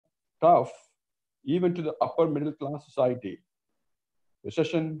tough even to the upper middle class society.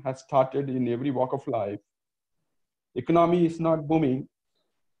 Recession has started in every walk of life. Economy is not booming.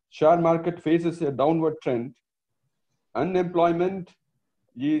 Share market faces a downward trend. Unemployment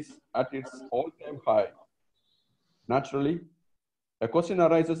is at its all-time high. Naturally, a question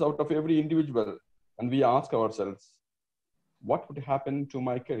arises out of every individual, and we ask ourselves, what would happen to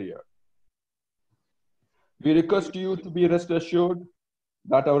my career? We request you to be rest assured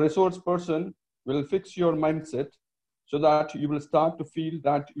that our resource person will fix your mindset so that you will start to feel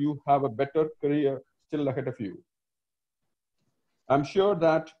that you have a better career still ahead of you. I'm sure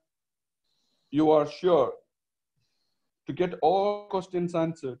that you are sure to get all questions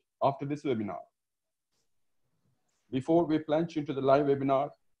answered after this webinar. Before we plunge into the live webinar,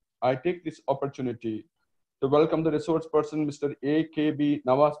 I take this opportunity to welcome the resource person, Mr. A.K.B.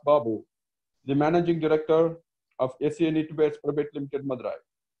 NAWAS BABU, the Managing Director of Knitwears Private Limited, Madurai.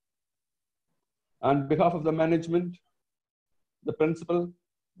 On behalf of the management, the principal,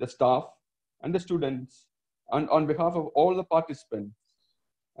 the staff, and the students, and on behalf of all the participants,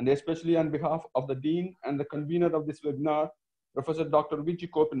 and especially on behalf of the Dean and the convener of this webinar, Professor Dr. V.G.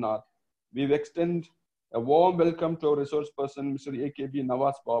 Kopinath, we extend a warm welcome to our resource person, Mr. A.K.B.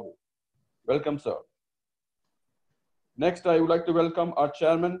 NAWAS BABU. Welcome, sir. Next, I would like to welcome our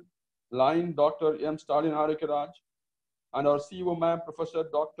chairman, Line Dr. M. Stalin Arekaraj, and our CEO, ma'am, Professor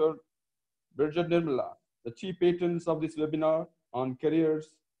Dr. Bridget Nirmala, the chief patrons of this webinar on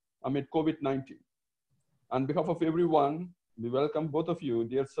careers amid COVID-19. On behalf of everyone, we welcome both of you,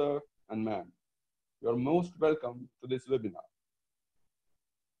 dear sir and ma'am. You are most welcome to this webinar.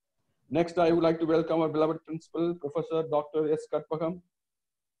 Next, I would like to welcome our beloved principal, Professor Dr. S. Katpaham,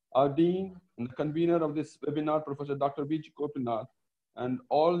 our dean and the convener of this webinar, Professor Dr. V.G. Kopinath, and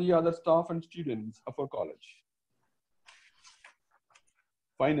all the other staff and students of our college.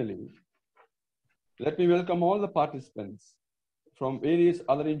 Finally, let me welcome all the participants from various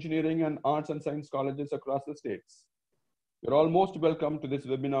other engineering and arts and science colleges across the states. You're all most welcome to this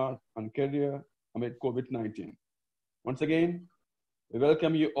webinar on career amid COVID-19. Once again, we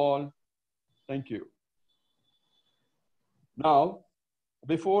welcome you all. Thank you. Now,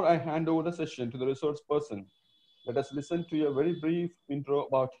 before I hand over the session to the resource person, let us listen to a very brief intro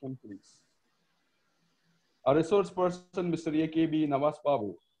about him, please. Our resource person, Mr. A.K.B. NAWAS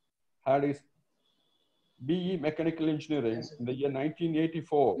BABU, had his BE Mechanical Engineering in the year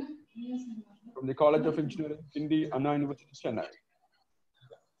 1984 from the College of Engineering, Kindi, Anna University, Chennai.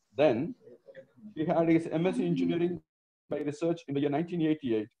 Then, he had his MSc Engineering by Research in the year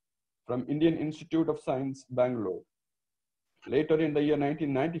 1988 from Indian Institute of Science, Bangalore. Later in the year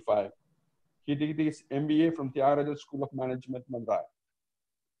 1995, he did his MBA from Tyagaraja School of Management, Madurai.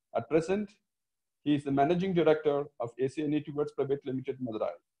 At present, he is the Managing Director of Knitwears Private Limited,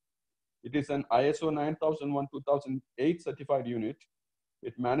 Madurai. It is an ISO 9001-2008 certified unit.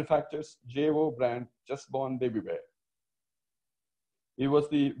 It manufactures JO brand Just Born Baby Wear. He was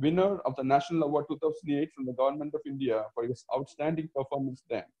the winner of the National Award 2008 from the Government of India for his outstanding performance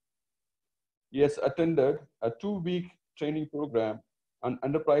then. He has attended a 2-week training program on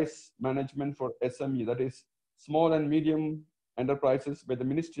enterprise management for SME, that is small and medium enterprises, by the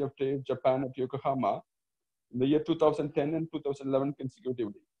Ministry of Trade, Japan at Yokohama in the year 2010 and 2011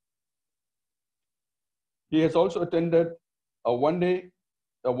 consecutively. He has also attended a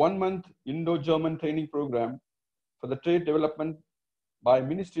one-month Indo-German training program for the trade development by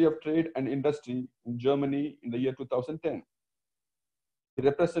Ministry of Trade and Industry in Germany in the year 2010. He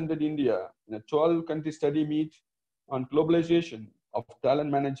represented India in a 12-country study meet on globalization of talent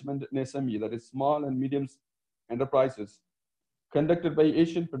management in SME, that is small and medium enterprises, conducted by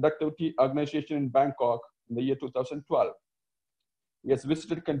Asian Productivity Organization in Bangkok in the year 2012. He has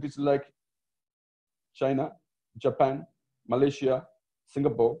visited countries like China, Japan, Malaysia,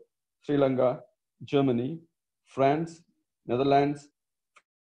 Singapore, Sri Lanka, Germany, France, Netherlands,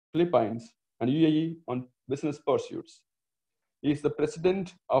 Philippines, and UAE on business pursuits. He is the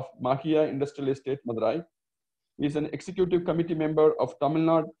president of Mahia Industrial Estate, Madurai. He is an executive committee member of Tamil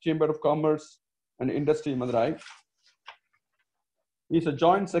Nadu Chamber of Commerce and Industry, Madurai. He is a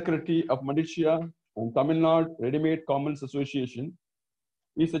joint secretary of Malaysia and Tamil Nadu Ready-Made Commons Association.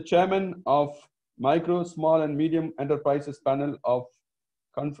 He is the chairman of Micro, Small and Medium Enterprises Panel of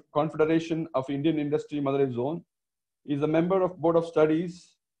Confederation of Indian Industry, Madurai Zone. He is a member of Board of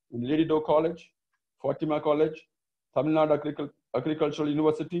Studies in Lady Doe College, Fatima College, Tamil Nadu Agricultural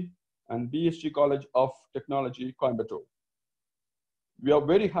University, and BSG College of Technology, Coimbatore. We are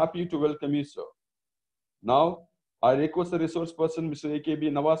very happy to welcome you, sir. Now, I request the resource person, Mr. A.K.B.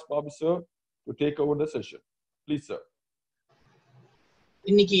 NAWAS BABU, sir, to take over the session. Please, sir.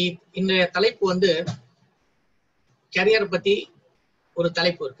 இன்னைக்கு இன்றைய தலைப்பு வந்து career பத்தி ஒரு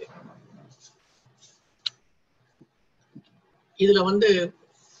தலைப்பு இருக்கு. இதுல வந்து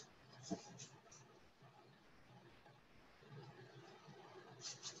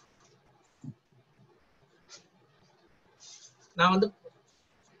நான் வந்து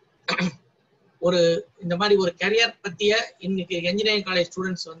ஒரு இந்த மாதிரி ஒரு கரியர் பத்திய இன்னைக்கு என்ஜினியரிங் காலேஜ்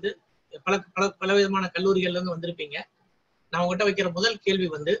ஸ்டூடெண்ட்ஸ் வந்து பல பல பல விதமான கல்லூரிகள்ல இருந்து வந்திருப்பீங்க. நான் உங்ககிட்ட வைக்கிற முதல் கேள்வி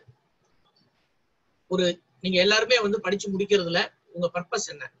வந்து, ஒரு நீங்க எல்லாருமே வந்து படிச்சு முடிக்கிறதுல உங்க பர்பஸ்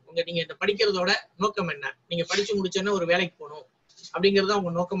என்ன, நீங்க இந்த படிக்கிறதோட நோக்கம் என்ன, நீங்க படிச்சு முடிச்சோன்னா ஒரு வேலைக்கு போகணும் அப்படிங்கறது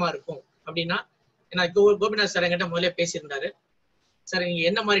உங்க நோக்கமா இருக்கும் அப்படின்னா, ஏன்னா கோபிநாத் சார் என்கிட்ட முதல்ல பேசியிருந்தாரு. சார் நீங்க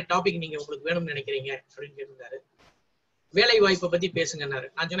என்ன மாதிரி டாபிக் நீங்க உங்களுக்கு வேணும்னு நினைக்கிறீங்க அப்படின்னு கேட்டிருந்தாரு. வேலை வாய்ப்பை பத்தி பேசுங்கன்னாரு.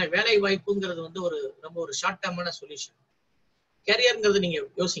 நான் சொன்னேன் வேலை வாய்ப்புங்கிறது வந்து ரொம்ப ஒரு ஷார்ட் டேர்மான சொல்யூஷன். கேரியர்ங்கிறது நீங்க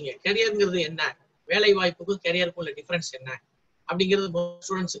யோசிங்க, கேரியர்ங்கிறது என்ன, வேலை வாய்ப்புக்கும் கேரியருக்கும் உள்ள டிஃபரன்ஸ் என்ன அப்படிங்கிறது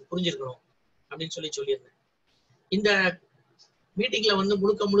ஸ்டூடெண்ட்ஸுக்கு புரிஞ்சிருக்கணும் அப்படின்னு சொல்லியிருந்தேன். இந்த மீட்டிங்ல வந்து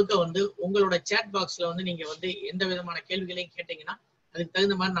முழுக்க வந்து உங்களோட சேட் பாக்ஸ்ல வந்து நீங்க வந்து எந்த விதமான கேள்விகளையும் கேட்டீங்கன்னா அதுக்கு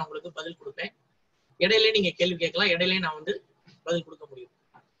தகுந்த மாதிரி நான் உங்களுக்கு பதில் கொடுப்பேன். இடையிலே நீங்க கேள்வி கேட்கலாம், இடையிலே நான் வந்து பதில் கொடுக்க முடியும்.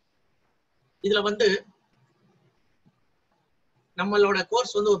 இதுல வந்து நம்மளோட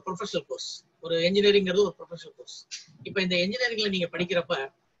கோர்ஸ் வந்து ஒரு ப்ரொஃபஷனல் கோர்ஸ், ஒரு என்ஜினியரிங்கிறது ஒரு ப்ரொஃபஷனல் கோர்ஸ். இப்ப இந்த என்ஜினியரிங்ல நீங்க படிக்கிறப்ப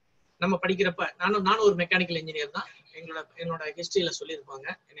நானும் ஒரு மெக்கானிக்கல் இன்ஜினியர் தான். என்னோட ஹிஸ்டரியில சொல்லியிருப்பாங்க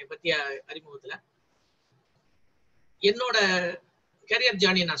என்னை பத்திய அறிமுகத்துல. என்னோட கரியர்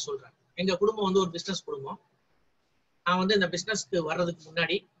ஜேர்னி நான் சொல்றேன். எங்க குடும்பம் வந்து ஒரு பிசினஸ் குடும்பம். நான் வந்து இந்த பிசினஸ்க்கு வர்றதுக்கு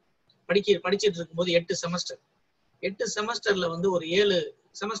முன்னாடி படிச்சுட்டு இருக்கும்போது 8 செமஸ்டர்ல வந்து ஒரு 7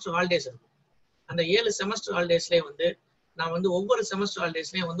 செமஸ்டர் ஹாலிடேஸ் இருக்கும். அந்த 7 செமஸ்டர் ஹாலிடேஸ்லயே வந்து நான் வந்து ஒவ்வொரு செமஸ்டர்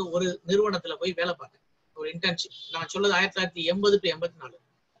ஹாலிடேஸ்லயும் வந்து ஒரு நிறுவனத்துல போய் வேலை பார்த்தேன், ஒரு இன்டர்ன்ஷிப். நான் சொல்றது 1980 to 84.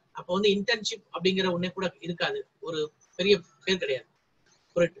 அப்போ வந்து இன்டர்ன்ஷிப் அப்படிங்கிற ஒண்ணே கூட இருக்காது, ஒரு பெரிய பேர் கிடையாது.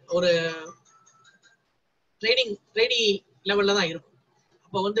 ஒரு ட்ரைனிங் லெவல்ல தான் இருக்கும்.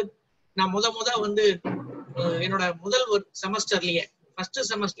 அப்போ வந்து நான் முத வந்து என்னோட முதல் ஒரு செமஸ்டர்லயே ஃபர்ஸ்ட்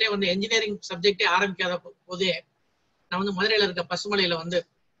செமஸ்டர்லயே வந்து என்ஜினியரிங் சப்ஜெக்டே ஆரம்பிக்காத போதே நான் வந்து மதுரையில இருக்க பசுமலையில வந்து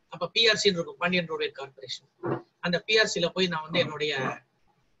அப்ப பிஆர்சின்னு இருக்கும், பாண்டியன் ரோட்வேஸ் கார்பரேஷன். அந்த பிஆர்சியில போய் நான் வந்து என்னுடைய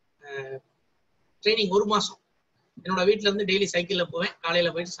ட்ரைனிங் 1 மாசம் என்னோட வீட்டுல இருந்து டெய்லி சைக்கிள்ல போவேன், காலையில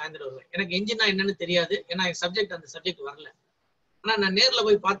போயிட்டு சாயந்தரம் வருவேன். எனக்கு என்ஜினா என்னன்னு தெரியாது, ஏன்னா அந்த சப்ஜெக்ட் வரல. ஆனா நான் நேர்ல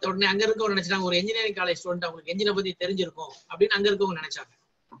போய் பார்த்த உடனே அங்க இருக்கவங்க நினைச்சாங்க ஒரு என்ஜினியரிங் காலேஜ் ஸ்டூடெண்ட் அவங்களுக்கு என்ஜினை பத்தி தெரிஞ்சிருக்கும் அப்படின்னு அங்க இருக்கவங்க நினைச்சாங்க.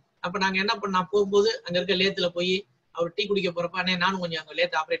 அப்ப நாங்க என்ன பண்ண போகும்போது அங்க இருக்க லேத்துல போய் அவர் டீ குடிக்க போறப்ப அண்ணே நானும் கொஞ்சம் அங்க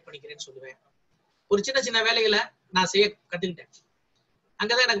லேத் ஆப்ரேட் பண்ணிக்கிறேன்னு சொல்லுவேன். ஒரு சின்ன வேலைகளை நான் செய்ய கத்துக்கிட்டேன்.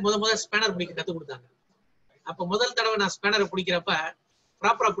 அங்கதான் எனக்கு முத ஸ்பேனர் பிடிக்க கத்து கொடுத்தாங்க. அப்ப முதல் தடவை நான் ஸ்பேனரை பிடிக்கிறப்ப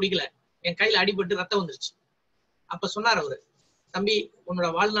ப்ராப்பரா பிடிக்கல, என் கையில அடிபட்டு ரத்தம் வந்துருச்சு. அப்ப சொன்னார் அவரு, தம்பி உன்னோட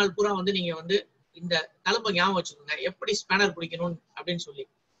வாழ்நாள் பூரா வந்து நீங்க வந்து இந்த தழும்பை ஞாபகம் வச்சுக்கோங்க, எப்படி ஸ்பேனர் பிடிக்கணும் அப்படின்னு சொல்லி.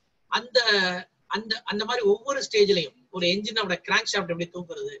 அந்த அந்த அந்த மாதிரி ஒவ்வொரு ஸ்டேஜ்லயும் ஒரு என்ஜினோட கிராங்க் ஷாஃப்ட் எப்படி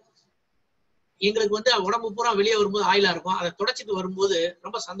தூக்குறது, எங்களுக்கு வந்து உடம்பு பூரா வெளியே வரும்போது ஆயிலா இருக்கும், அதை தொடச்சிட்டு வரும்போது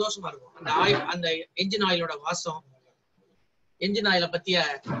ரொம்ப சந்தோஷமா இருக்கும். அந்த என்ஜின் ஆயிலோட வாசம், என்ஜின் ஆயில பத்திய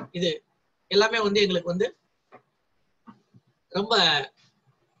இது எல்லாமே வந்து எங்களுக்கு வந்து ரொம்ப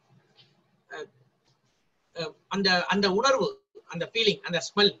அந்த உணர்வு, அந்த ஃபீலிங், அந்த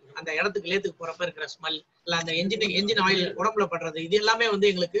ஸ்மெல், அந்த இடத்துக்கு லேத்துக்கு போறப்ப இருக்கிற ஸ்மெல், இல்ல அந்த என்ஜின் ஆயில் உடம்புல படுறது, இது எல்லாமே வந்து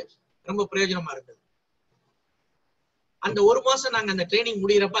எங்களுக்கு ரொம்ப பிரயோஜனமா இருக்குது. அந்த 1 மாசம் நாங்க அந்த ட்ரைனிங்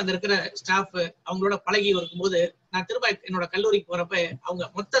முடிகிறப்ப அங்க இருக்கிற ஸ்டாஃப் அவங்களோட பழகி இருக்கும்போது நான் திரும்ப என்னோட கல்லூரிக்கு போறப்ப அவங்க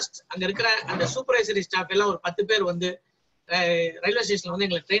அங்க இருக்கிற அந்த சூப்பர்வைசரி ஸ்டாஃப் எல்லாம் ஒரு 10 பேர் வந்து ரயில்வே ஸ்டேஷன்ல வந்து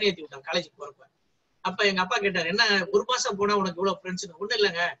எங்களை ட்ரெயின் ஏற்றி விட்டாங்க காலேஜுக்கு போறப்ப. அப்ப எங்க அப்பா கேட்டார், என்ன 1 மாசம் போனா உனக்கு இவ்வளவு ஃப்ரெண்ட்ஸ்? ஒண்ணும்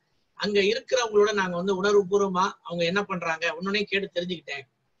இல்லைங்க, அங்க இருக்கிறவங்களோட நாங்க வந்து உணர்வு பூர்வமா அவங்க என்ன பண்றாங்க ஒன்னொன்னே கேட்டு தெரிஞ்சுக்கிட்டேன்.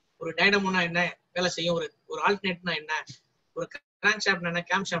 ஒரு டைனமோனா என்ன வேலை செய்யும், ஒரு ஆல்டர்னேட்னா என்ன, ஒரு கிராங்க் ஷாஃப்ட்னா என்ன,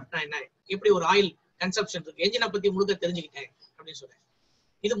 கேம் ஷாஃப்ட்னா என்ன, எப்படி ஒரு ஆயில் கன்சப்ஷன் இருக்கு, என்ஜினை பத்தி முழுக்க தெரிஞ்சுக்கிட்டேன் அப்படின்னு சொல்றேன்.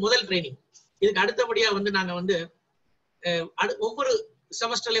 இது முதல் ட்ரைனிங். இதுக்கு அடுத்தபடியா வந்து நாங்க வந்து ஒவ்வொரு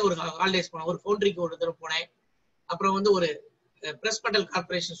செமஸ்டர்லயும் ஒரு ஹாலிடேஸ் போனோம். ஒரு ஃபவுண்டரிக்கு ஒரு தடவை போனேன். அப்புறம் வந்து ஒரு பிரஸ் மெட்டல்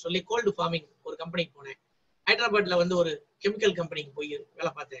கார்பரேஷன் சொல்லி கோல்டு ஃபார்மிங் ஒரு கம்பெனிக்கு போனேன். ஹைதராபாத்ல வந்து ஒரு கெமிக்கல் கம்பெனிக்கு போய்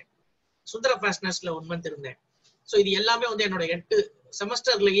வேலை பார்த்தேன். சுந்தர ஃபேஷனர்ஸ்ல 1 மந்த் இருந்தேன். ஸோ இது எல்லாமே வந்து என்னோட 8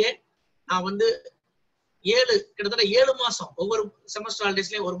 செமஸ்டர்லயே நான் வந்து கிட்டத்தட்ட 7 மாசம் ஒவ்வொரு செமஸ்டர்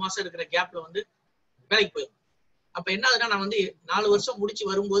ஹாலிடேஸ்லயும் 1 மாசம் இருக்கிற கேப்ல வந்து வேலைக்கு போயிடும். அப்ப என்ன ஆகுதுன்னா, நான் வந்து 4 வருஷம் முடிச்சு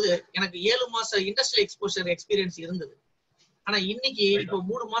வரும்போது எனக்கு 7 மாசம் இண்டஸ்ட்ரியல் எக்ஸ்போஷர் எக்ஸ்பீரியன்ஸ் இருந்தது. ஆனா இன்னைக்கு இப்போ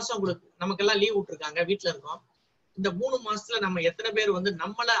 3 மாசம் உங்களுக்கு நமக்கெல்லாம் லீவ் விட்டுருக்காங்க, வீட்டுல இருக்கோம். இந்த 3 மாசத்துல நம்ம எத்தனை பேர் வந்து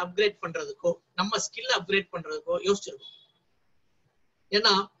நம்மள அப்கிரேட் பண்றதுக்கோ நம்ம ஸ்கில் அப்கிரேட் பண்றதுக்கோ யோசிச்சிருக்கோம்?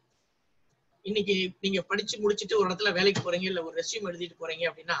 ஏன்னா இன்னைக்கு நீங்க படிச்சு முடிச்சுட்டு ஒரு இடத்துல வேலைக்கு போறீங்க, இல்ல ஒரு ரெஸ்யூம் எழுதிட்டு போறீங்க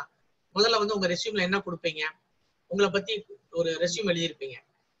அப்படின்னா முதல்ல வந்து உங்க ரெஸ்யூம்ல என்ன கொடுப்பீங்க, உங்களை பத்தி ஒரு ரெஸ்யூம் எழுதியிருப்பீங்க.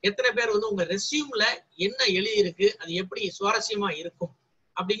 எத்தனை பேர் வந்து உங்க ரெஸ்யூம்ல என்ன எழுதியிருக்கு, அது எப்படி சுவாரஸ்யமா இருக்கும்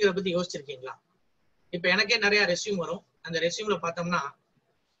அப்படிங்கிறத பத்தி யோசிச்சிருக்கீங்களா? இப்ப எனக்கே நிறைய ரெஸ்யூம் வரும். அந்த ரெஸ்யூம்ல பார்த்தோம்னா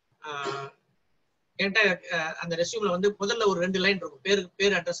என்கிட்ட அந்த ரெஸ்யூம்ல வந்து முதல்ல ஒரு 2 லைன் இருக்கும்.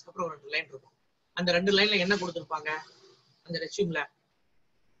 பேர் அட்ரஸ்க்கு அப்புறம் ஒரு 2 லைன் இருக்கும். அந்த 2 லைன்ல என்ன கொடுத்துருப்பாங்க அந்த ரெஸ்யூம்ல,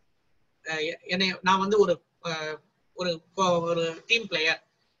 என்னை நான் வந்து ஒரு ஒரு டீம் பிளேயர்,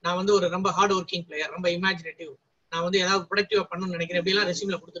 நான் வந்து ஒரு ரொம்ப ஹார்ட் ஒர்க்கிங் பிளேயர், ரொம்ப இமேஜினேட்டிவ், நான் வந்து ஏதாவது ப்ரொடக்டிவா பண்ணணும்னு நினைக்கிறேன், இப்படிலாம்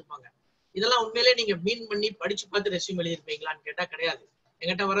ரெஸ்யூம்ல கொடுத்துருப்பாங்க. இதெல்லாம் உண்மையிலே நீங்க மீன் பண்ணி படிச்சு பார்த்து ரெஸ்யூம் எழுதிருப்பீங்களான்னு கேட்டா கிடையாது.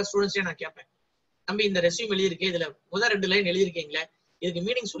 என்கிட்ட வர ஸ்டூடெண்ட்ஸே நான் கேட்பேன், தம்பி இந்த ரெஸ்யூம் எழுதியிருக்கேன், இதுல முதல் 2 லைன் எழுதியிருக்கீங்களே, இதுக்கு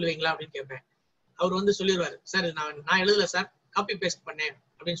மீனிங் சொல்லுவீங்களா அப்படின்னு கேட்பேன். அவர் வந்து சொல்லிடுவாரு, சார் நான் எழுதல சார், காப்பி பேஸ்ட் பண்ணேன்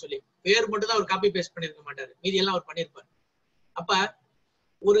அப்படின்னு சொல்லி. பேர் மட்டும் தான் அவர் காப்பி பேஸ்ட் பண்ணிருக்க மாட்டாரு, மீதி எல்லாம் அவர் பண்ணிருப்பாரு. அப்ப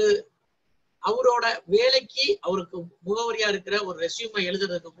ஒரு அவரோட வேலைக்கு அவருக்கு முகவரியா இருக்கிற ஒரு ரெஸ்யூமை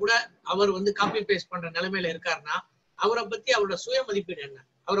எழுதுறதுக்கு கூட அவர் வந்து காப்பி பேஸ்ட் பண்ற நிலைமையில இருக்காருன்னா, அவரை பத்தி அவரோட சுய மதிப்பீடு என்ன,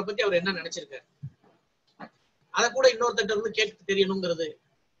 அவரை பத்தி அவர் என்ன நினைச்சிருக்காரு, அதை கூட இன்னொருத்தட்ட இருந்து கேட்டு தெரியணுங்கிறது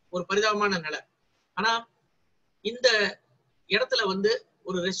ஒரு பரிதாபமான நிலை. ஆனா இந்த இடத்துல வந்து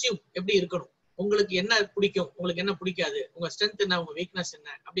ஒரு ரெஸ்யூம் எப்படி இருக்கணும், உங்களுக்கு என்ன பிடிக்கும், உங்களுக்கு என்ன பிடிக்காது, உங்க ஸ்ட்ரென்த் என்ன, உங்க வீக்னஸ் என்ன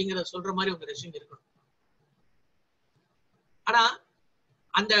அப்படிங்கறத சொல்ற மாதிரி உங்க ரெஸ்யூம் இருக்கணும். ஆனா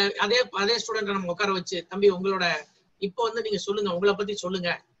அந்த அதே ஸ்டூடெண்ட் நம்ம உட்கார வச்சு, தம்பி உங்களோட இப்போ வந்து நீங்க சொல்லுங்க, உங்களை பத்தி சொல்லுங்க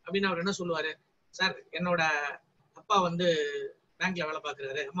அப்படின்னு அவர் என்ன சொல்லுவாரு, சார் என்னோட அப்பா வந்து பேங்க்ல வேலை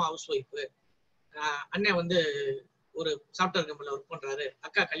பார்க்கறாரு, அம்மா ஹவுஸ் ஒய்ஃப், அண்ணன் வந்து ஒரு சாஃப்ட்வேர் கம்பெனில ஒர்க் பண்றாரு,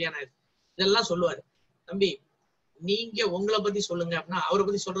 அக்கா கல்யாணம் ஆயிடுச்சு, இதெல்லாம் சொல்லுவாரு. தம்பி நீங்க உங்களை பத்தி சொல்லுங்க அப்படின்னா அவரை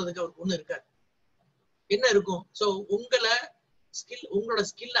பத்தி சொல்றதுக்கு அவருக்கு ஒண்ணு இருக்காது. என்ன இருக்கும்? சோ உங்களோட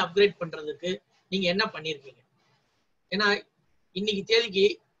ஸ்கில் அப்கிரேட் பண்றதுக்கு நீங்க என்ன பண்ணிருக்கீங்க? ஏன்னா இன்னைக்கு தேதிக்கு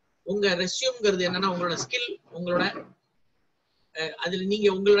உங்க ரெஸ்யூம்ங்கிறது என்னன்னா உங்களோட ஸ்கில், உங்களோட அதுல நீங்க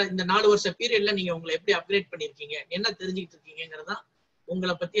உங்களோட இந்த 4 வருஷ பீரியட்ல நீங்க உங்களை எப்படி அப்கிரேட் பண்ணிருக்கீங்க, என்ன தெரிஞ்சுக்கிட்டு இருக்கீங்கிறதா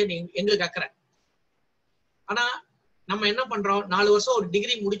உங்களை பத்தியே எங்களுக்கு அக்கறை. ஆனா நம்ம என்ன பண்றோம், 4 வருஷம் ஒரு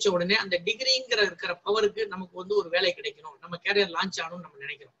டிகிரி முடிச்ச உடனே அந்த டிகிரிங்கிற இருக்கிற பவருக்கு நமக்கு வந்து ஒரு வேலை கிடைக்கணும், நம்ம கேரியர் லான்ச் ஆகணும்னு நம்ம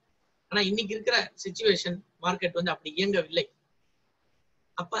நினைக்கிறோம். ஆனா இன்னைக்கு இருக்கிற சிச்சுவேஷன் மார்க்கெட் வந்து அப்படி இயங்கவில்லை.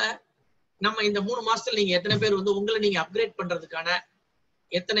 அப்ப நம்ம இந்த 3 மாசத்துல நீங்க எத்தனை பேர் வந்து உங்களை நீங்க அப்கிரேட் பண்றதுக்கான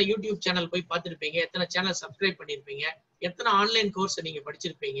எத்தனை யூடியூப் சேனல் போய் பார்த்திருப்பீங்க, எத்தனை சேனல் சப்ஸ்கிரைப் பண்ணிருப்பீங்க, எத்தனை ஆன்லைன் கோர்ஸ் நீங்க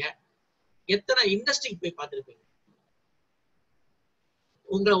படிச்சிருப்பீங்க, எத்தனை இண்டஸ்ட்ரிக்கு போய் பார்த்திருப்பீங்க?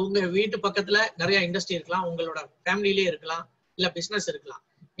 உங்க வீட்டு பக்கத்துல நிறைய இண்டஸ்ட்ரி இருக்கலாம், உங்களோட ஃபேமிலிலே இருக்கலாம், இல்ல பிசினஸ் இருக்கலாம்.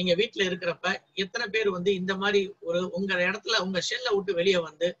 நீங்க வீட்டுல இருக்கிறப்ப எத்தனை பேர் வந்து இந்த மாதிரி உங்க இடத்துல உங்க ஷெல்ல விட்டு வெளியே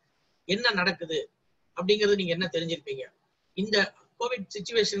வந்து என்ன நடக்குது அப்படிங்கறது நீங்க என்ன தெரிஞ்சிருப்பீங்க? இந்த கோவிட்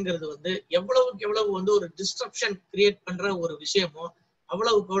சிச்சுவேஷன்ங்கிறது வந்து எவ்வளவுக்கு எவ்வளவு வந்து ஒரு டிஸ்ட்ரப்ஷன் கிரியேட் பண்ற ஒரு விஷயமோ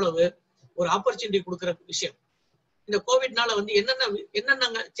அவ்வளவுக்கு எவ்வளவு ஒரு ஆப்பர்ச்சுனிட்டி கொடுக்குற விஷயம். இந்த கோவிட்னால வந்து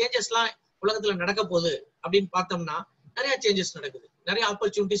என்னென்ன சேஞ்சஸ் எல்லாம் உலகத்துல நடக்க போகுது அப்படின்னு பார்த்தோம்னா நிறைய சேஞ்சஸ் நடக்குது, நிறைய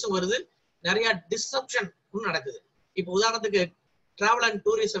ஆப்பர்ச்சுனிட்டிஸும் வருது, நிறைய டிஸ்ட்ரப்ஷனும் நடக்குது. இப்போ உதாரணத்துக்கு டிராவல் அண்ட்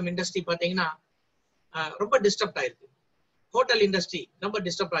டூரிசம் இண்டஸ்ட்ரி பாத்தீங்கன்னா ரொம்ப டிஸ்டர்ப் ஆயிருக்கு, ஹோட்டல் இண்டஸ்ட்ரி ரொம்ப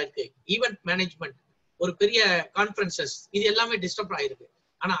டிஸ்டர்ப் ஆயிருக்கு, ஈவென்ட் மேனேஜ்மெண்ட், ஒரு பெரிய கான்ஃபரன்சஸ், இது எல்லாமே டிஸ்டர்ப் ஆயிருக்கு.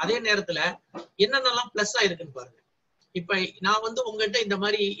 ஆனா அதே நேரத்துல என்னென்னலாம் பிளஸ் ஆயிருக்குன்னு பாருங்க. இப்ப நான் வந்து உங்ககிட்ட இந்த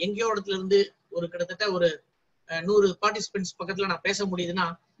மாதிரி எங்கேயோ இடத்துல இருந்து ஒரு கிட்டத்தட்ட ஒரு 100 பார்ட்டிசிபென்ட்ஸ் பக்கத்துல நான் பேச முடியுதுன்னா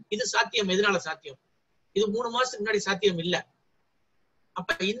இது சாத்தியம். எதனால சாத்தியம்? இது 3 மாசத்துக்கு முன்னாடி சாத்தியம் இல்ல.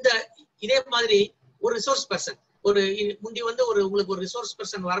 அப்ப இதே மாதிரி ஒரு ரிசோர்ஸ் பர்சன், முந்தி வந்து உங்களுக்கு ஒரு ரிசோர்ஸ்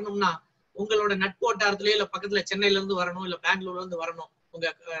பர்சன் வரணும்னா உங்களோட நட்பு வட்டாரத்திலேயே இல்ல பக்கத்துல சென்னையில இருந்து வரணும், இல்ல பெங்களூர்ல இருந்து வரணும், உங்க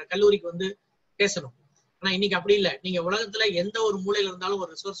கல்லூரிக்கு வந்து பேசணும். ஆனா இன்னைக்கு அப்படி இல்லை. நீங்க உலகத்துல எந்த ஒரு மூலையில இருந்தாலும்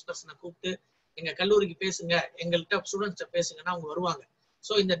ஒரு ரிசோர்ஸ் பர்சனை கூப்பிட்டு எங்க கல்லூரிக்கு பேசுங்க, எங்கள்கிட்ட ஸ்டூடெண்ட்ஸ்ட பேசுங்கன்னா அவங்க வருவாங்க.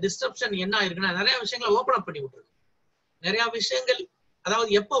 சோ இந்த டிஸ்ட்ரப்ஷன் என்ன ஆயிருக்குன்னா நிறைய விஷயங்களை ஓப்பன் அப் பண்ணி விட்டுருக்கு. நிறைய விஷயங்கள் அதாவது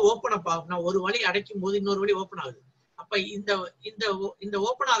எப்ப ஓப்பன் அப் ஆகும்னா ஒரு வழி அடைக்கும் போது இன்னொரு வழி ஓப்பன் ஆகுது. அப்ப இந்த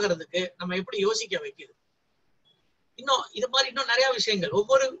ஓப்பன் ஆகிறதுக்கு நம்ம எப்படி யோசிக்க வைக்குது. இது மாதிரி இன்னும் நிறைய விஷயங்கள்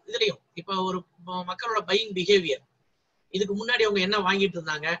ஒவ்வொரு இதுலயும். இப்ப ஒரு மக்களோட பையிங் பிஹேவியர், இதுக்கு முன்னாடி அவங்க என்ன வாங்கிட்டு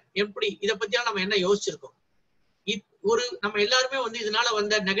இருந்தாங்க, எப்படி, இதை பத்தியா நம்ம என்ன யோசிச்சிருக்கோம். நம்ம எல்லாருமே வந்து இதனால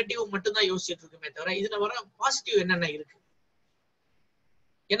வந்த நெகட்டிவ் மட்டும் தான் யோசிச்சுட்டு இருக்கோமே தவிர இதுல வர பாசிட்டிவ் என்னென்ன இருக்கு.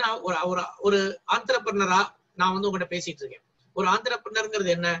 ஏன்னா ஒரு ஆந்திரப்ரனரா நான் வந்து உங்கள்கிட்ட பேசிட்டு இருக்கேன். ஒரு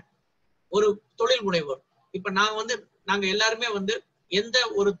ஆந்திரப்ரனர்ங்கிறது என்ன? ஒரு தொழில் முனைவோர். இப்ப நாங்க எல்லாருமே வந்து எந்த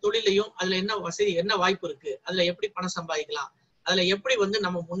ஒரு தொழிலையும் அதுல என்ன வசதி, என்ன வாய்ப்பு இருக்கு, அதுல எப்படி பணம் சம்பாதிக்கலாம், அதுல எப்படி வந்து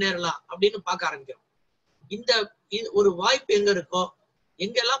நம்ம முன்னேறலாம் அப்படின்னு பார்க்க ஆரம்பிக்கிறோம். ஒரு வாய்ப்பு எங்க இருக்கோ,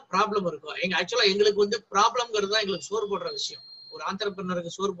 எங்கெல்லாம் ப்ராப்ளம் இருக்கோ, ஆக்சுவலா எங்களுக்கு வந்து ப்ராப்ளம்ங்கிறது தான் எங்களுக்கு சோறு போடுற விஷயம். ஒரு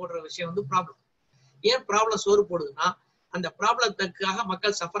ஆண்டர்பிரனருக்கு சோறு போடுற விஷயம் வந்து ப்ராப்ளம். ஏன் ப்ராப்ளம் சோறு போடுதுன்னா அந்த ப்ராப்ளத்துக்காக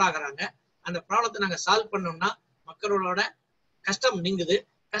மக்கள் சஃபர் ஆகுறாங்க. அந்த ப்ராப்ளத்தை நாங்க சால்வ் பண்ணோம்னா மக்களோட கஷ்டம் நீங்குது.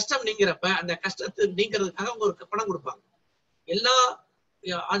 கஷ்டம் நீங்கிறப்ப அந்த கஷ்டத்தை நீங்கிறதுக்காக அவங்க ஒரு பணம் கொடுப்பாங்க. எல்லா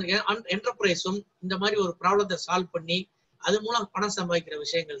என்டர்பிரைஸும் இந்த மாதிரி ஒரு ப்ராப்ளத்தை சால்வ் பண்ணி அது மூலம் பணம் சம்பாதிக்கிற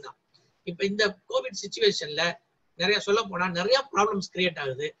விஷயங்கள் தான். இப்ப இந்த கோவிட் சிச்சுவேஷன்ல நிறைய சொல்ல போனா நிறைய ப்ராப்ளம்ஸ் கிரியேட்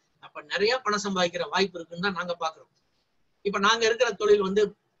ஆகுது. அப்ப நிறைய பணம் சம்பாதிக்கிற வாய்ப்பு இருக்குன்னு தான் நாங்க பாக்குறோம். இப்ப நாங்க இருக்கிற தொழில் வந்து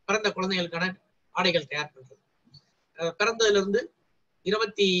பிறந்த குழந்தைகளுக்கான ஆடைகள் தயார் பண்றது. பிறந்ததுல இருந்து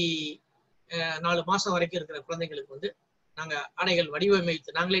 24 மாசம் வரைக்கும் இருக்கிற குழந்தைங்களுக்கு வந்து நாங்க ஆடைகள்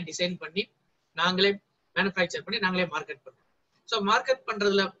வடிவமைத்து நாங்களே டிசைன் பண்ணி நாங்களே மேனுஃபேக்சர் பண்ணி நாங்களே மார்க்கெட் பண்றோம். ஸோ மார்க்கெட்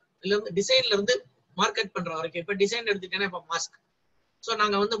பண்றதுல இருந்து டிசைன்ல இருந்து மார்க்கெட் பண்ற வரைக்கும் இப்ப டிசைன் எடுத்துட்டேன்னா இப்ப மாஸ்க். ஸோ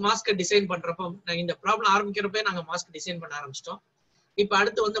நாங்க வந்து மாஸ்க் டிசைன் பண்றப்போ இந்த ப்ராப்ளம் ஆரம்பிக்கிறப்ப நாங்க மாஸ்க் டிசைன் பண்ண ஆரம்பிச்சிட்டோம். இப்ப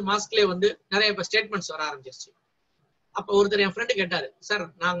அடுத்து வந்து மாஸ்க்லயே வந்து நிறைய இப்ப ஸ்டேட்மெண்ட்ஸ் வர ஆரம்பிச்சிருச்சு. அப்ப ஒருத்தர் என் ஃப்ரெண்டு கேட்டாரு, சார்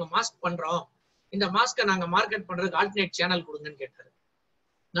நாங்க மாஸ்க் பண்றோம், இந்த மாஸ்கை நாங்க மார்க்கெட் பண்றதுக்கு ஆல்டர்னேட் சேனல் கொடுங்கன்னு கேட்டாரு.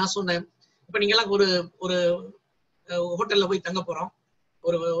 நான் சொன்னேன், இப்ப நீங்க எல்லாம் ஒரு ஒரு ஹோட்டல்ல போய் தங்க போறோம்,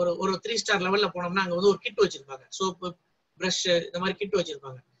 ஒரு ஒரு 3 ஸ்டார் லெவல்ல போனோம்னா அங்க வந்து ஒரு கிட் வச்சிருப்பாங்க, சோப்பு பிரஷ் இந்த மாதிரி கிட்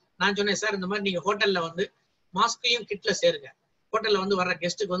வச்சிருப்பாங்க. நான் சொன்னேன், சார் இந்த மாதிரி நீங்க ஹோட்டல்ல வந்து மாஸ்கையும் கிட்ல சேருங்க, ஹோட்டல்ல வந்து வர்ற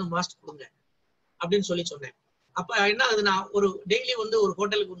கெஸ்ட்டுக்கு வந்து மாஸ்க் கொடுங்க அப்படின்னு சொல்லி சொன்னேன். அப்ப என்ன ஆகுதுன்னா ஒரு டெய்லி வந்து ஒரு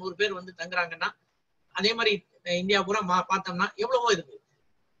ஹோட்டலுக்கு 100 பேர் வந்து தங்குறாங்கன்னா அதே மாதிரி இந்தியா பூரா பார்த்தோம்னா எவ்வளவோ இருக்கு.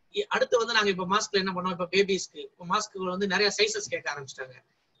 அடுத்து வந்து நாங்க இப்ப மாஸ்க்ல என்ன பண்ணோம், இப்ப பேபிஸ்க்கு இப்ப மாஸ்க் வந்து நிறைய சைசஸ் கேட்க ஆரம்பிச்சிட்டாங்க,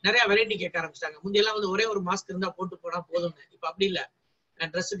 நிறைய வெரைட்டி கேட்க ஆரம்பிச்சிட்டாங்க. முந்தையெல்லாம் வந்து ஒரே ஒரு மாஸ்க் இருந்தா போட்டு போனா போதும்னு, இப்ப அப்படி இல்ல,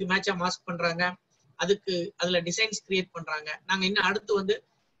 ட்ரெஸ்ஸுக்கு மேட்சா மாஸ்க் பண்றாங்க, அதுக்கு அதுல டிசைன்ஸ் கிரியேட் பண்றாங்க. நாங்க இன்னும் அடுத்து வந்து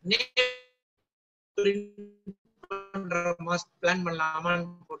மாஸ்க் பிளான் பண்ணலாமான்னு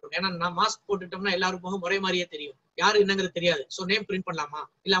போட்டுருக்கோம். ஏன்னா நான் மாஸ்க் போட்டுட்டோம்னா எல்லாருக்கும் ஒரே மாதிரியே தெரியும், யாரு என்னங்கிறது தெரியாது. சோ நேம் பிரிண்ட் பண்ணலாமா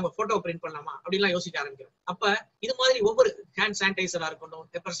இல்ல அவங்க போட்டோ பிரிண்ட் பண்ணலாமா அப்படின்லாம் யோசிக்க ஆரம்பிக்கிறோம். அப்ப இது மாதிரி ஒவ்வொரு ஹேண்ட் சானிடைசரா இருக்கட்டும்,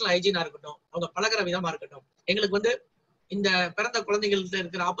 பர்சனல் ஹைஜீனா இருக்கட்டும், அவங்க பழகிற விதமா இருக்கட்டும், எங்களுக்கு வந்து இந்த பிறந்த குழந்தைகள்கிட்ட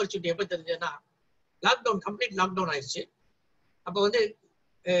இருக்கிற ஆப்பர்ச்சுனிட்டி எப்ப தெரிஞ்சதுன்னா லாக்டவுன், கம்ப்ளீட் லாக்டவுன் ஆயிடுச்சு. அப்ப வந்து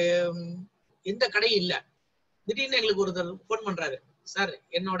எந்த கடையும் இல்ல. திடீர்னு எங்களுக்கு ஒருத்தர் போன் பண்றாரு, சார்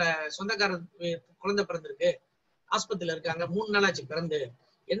என்னோட சொந்தக்காரர் குழந்தை பிறந்திருக்கு, ஆஸ்பத்திரியில இருக்காங்க, 3 நாள் ஆச்சு பிறந்து,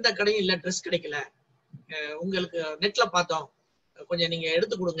 எந்த கடையும் இல்ல, ட்ரெஸ் கிடைக்கல, உங்களுக்கு நெட்ல பார்த்தோம், கொஞ்சம் நீங்க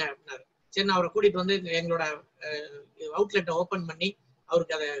எடுத்து கொடுங்க அப்படின்னாரு. சரி நான் அவரை கூட்டிட்டு வந்து எங்களோட அவுட்லெட்டை ஓபன் பண்ணி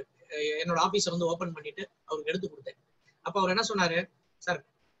அவருக்கு அதை என்னோட ஆபீஸை வந்து ஓபன் பண்ணிட்டு அவருக்கு எடுத்து கொடுத்தேன். அப்ப அவர் என்ன சொன்னாரு, சார்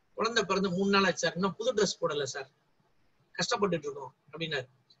குழந்தை பிறந்து 3 நாள் ஆச்சு சார், இன்னும் புது ட்ரெஸ் போடல சார், கஷ்டப்பட்டுட்டு இருக்கோம் அப்படின்னாரு.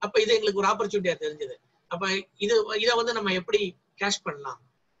 அப்ப இது எங்களுக்கு ஒரு ஆப்பர்ச்சுனிட்டியா தெரிஞ்சது. அப்ப இதை வந்து நம்ம எப்படி கேஷ் பண்ணலாம்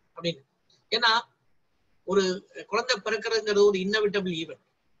அப்படின்னு. ஏன்னா ஒரு குழந்தை பிறக்கிறதுங்கிறது ஒரு இன்னவிட்டபிள் ஈவென்ட்.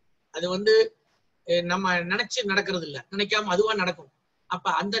 அது வந்து நம்ம நினைச்சு நடக்கிறது இல்ல, நினைக்காம அதுவா நடக்கும். அப்ப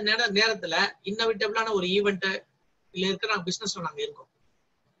அந்த நேரத்துல இன்னவிட்டபிளான ஒரு ஈவெண்ட் இருக்கிற பிசினஸ்ல நாங்க இருக்கோம்.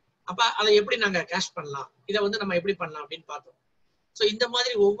 அப்ப அதை எப்படி நாங்க கேஷ் பண்ணலாம், இதை வந்து நம்ம எப்படி பண்ணலாம் அப்படின்னு பார்த்தோம். சோ இந்த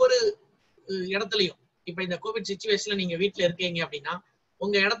மாதிரி ஒவ்வொரு இடத்துலயும் இப்ப இந்த கோவிட் சிச்சுவேஷன்ல நீங்க வீட்டுல இருக்கீங்க அப்படின்னா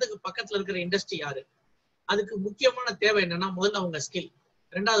உங்க இடத்துக்கு பக்கத்துல இருக்கிற இண்டஸ்ட்ரி யாரு, அதுக்கு முக்கியமான தேவை என்னன்னா முதல்ல உங்க ஸ்கில்,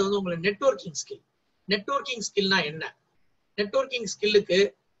 ரெண்டாவது வந்து உங்களோட நெட்வொர்க்கிங் ஸ்கில். நெட்வொர்க்கிங் ஸ்கில்னா என்ன? நெட்வொர்க்கிங் ஸ்கில்லுக்கு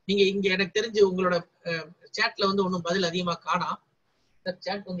நீங்க இங்க எனக்கு தெரிஞ்சு உங்களோட சேட்ல வந்து ஒன்னும் பதில் அதிகமா காணாம்.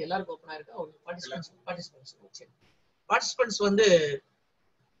 சேட் வந்து எல்லாருக்கும் ஓபன் ஆயிருக்கா? பார்ட்டிசிபென்ட்ஸ் வந்து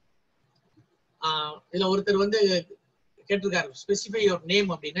இதுல ஒருத்தர் வந்து கேட்டிருக்காரு, ஸ்பெசிஃபை யுவர் நேம்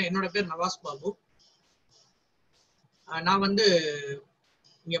அப்படின்னா. என்னோட பேர் நவாஸ் பாபு. நான் வந்து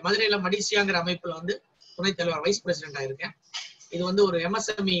இங்க மதுரையில மடிசியாங்கிற அமைப்புல வந்து துணைத் தலைவர், வைஸ் பிரசிடென்டா இருக்கேன். இது வந்து ஒரு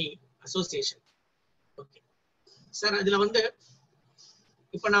MSME அசோசியேஷன். ஓகே சார், இதுல வந்து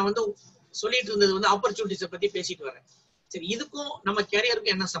இப்ப நான் வந்து சொல்லிட்டு இருந்தது வந்து ஆப்பர்ச்சுனிட்டிஸை பத்தி பேசிட்டு வரேன். சரி, இதுக்கும் நம்ம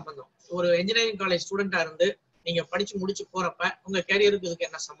கேரியருக்கு என்ன சம்பந்தம்? ஒரு இன்ஜினியரிங் காலேஜ் ஸ்டூடெண்டா இருந்து நீங்க படிச்சு முடிச்சு போறப்ப உங்க கேரியருக்கு இதுக்கு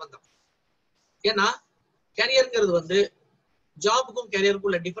என்ன சம்பந்தம்? ஏன்னா கேரியருங்கிறது வந்து ஜாபுக்கும் கேரியருக்கும்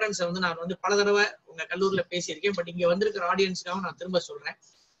உள்ள டிஃபரன்ஸை வந்து நான் வந்து பல தடவை உங்க கல்லூரியில பேசியிருக்கேன். பட் இங்க வந்திருக்கிற ஆடியன்ஸ்க்காக நான் திரும்ப சொல்றேன்.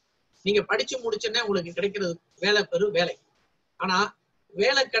 நீங்க படிச்சு முடிச்சோன்னே உங்களுக்கு கிடைக்கிறது வேலை. ஆனா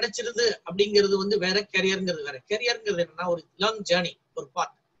வேலை கிடைச்சிருது அப்படிங்கிறது வந்து வேற, கேரியருங்கிறது வேற. கேரியருங்கிறது என்னன்னா ஒரு லாங் ஜேர்னி, ஒரு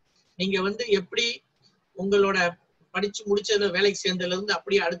பாத். நீங்க வந்து எப்படி உங்களோட படிச்சு முடிச்சதுல வேலைக்கு சேர்ந்ததுல இருந்து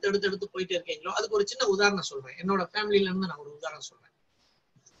அப்படியே அடுத்து போயிட்டே இருக்கீங்களோ, அதுக்கு ஒரு சின்ன உதாரணம் சொல்றேன். என்னோட ஃபேமிலில இருந்து நான் ஒரு உதாரணம் சொல்றேன்.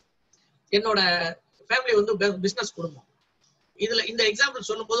 என்னோட ஃபேமிலி வந்து பிசினஸ் குடும்பம். இதுல இந்த எக்ஸாம்பிள்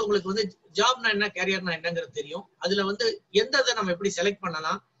சொல்லும் போது உங்களுக்கு வந்து ஜாப்னா என்ன, கேரியர்னா என்னங்கிறது தெரியும். அதுல வந்து எந்த இதை நம்ம எப்படி செலக்ட்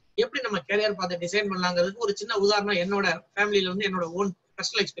பண்ணலாம், எப்படி நம்ம கேரியர் பார்த்து டிசைன் பண்ணலாங்கிறதுக்கு ஒரு சின்ன உதாரணம் என்னோட ஃபேமிலியில வந்து என்னோட ஓன்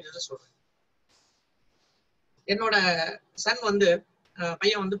பர்சனல் எக்ஸ்பீரியன்ஸ் சொல்றேன். என்னோட சன் வந்து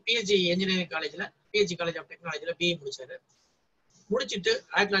பையன் வந்து PhD இன்ஜினியரிங் காலேஜ்ல, PhD காலேஜ் ஆஃப் டெக்னாலஜில BE முடிச்சாரு. முடிச்சுட்டு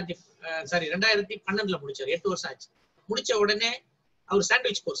 2012 முடிச்சாரு. 8 வருஷம் ஆச்சு. முடிச்ச உடனே அவர்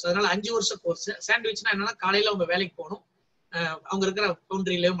சாண்ட்விச் கோர்ஸ், அதனால 5 வருஷம் கோர்ஸ். சாண்ட்விச்னா என்னன்னா காலையில அவங்க வேலைக்கு போகணும், அவங்க இருக்கிற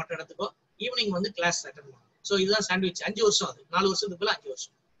கவுண்டரிலயோ மற்ற இடத்துக்கோ, ஈவினிங் வந்து கிளாஸ் அட்டெண்ட் பண்ணணும். ஸோ இதுதான் சாண்ட்விச். 5 வருஷம், அது 4 வருஷத்துக்குள்ள 5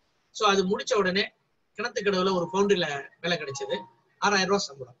 வருஷம். ஸோ அது முடிச்ச உடனே கிணத்துக்கடவுல ஒரு ஃபவுண்டரியில வேலை கிடைச்சது. 6000 ரூபாய்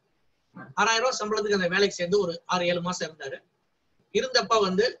சம்பளம். 6000 ரூபாய் சம்பளத்துக்கு அந்த வேலைக்கு சேர்ந்து ஒரு 6-7 மாசம் இருந்தாரு. இருந்தப்ப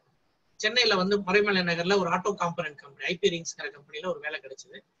வந்து சென்னையில வந்து மறைமலை நகர்ல ஒரு ஆட்டோ காம்பனன்ட் கம்பெனி ஐபி ரிங்ஸ்ங்கிற கம்பெனில ஒரு வேலை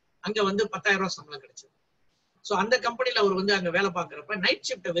கிடைச்சது. அங்க வந்து 10,000 ரூபாய் சம்பளம் கிடைச்சது. சோ அந்த கம்பெனில அவர் வந்து அங்க வேலை பார்க்கறப்ப நைட்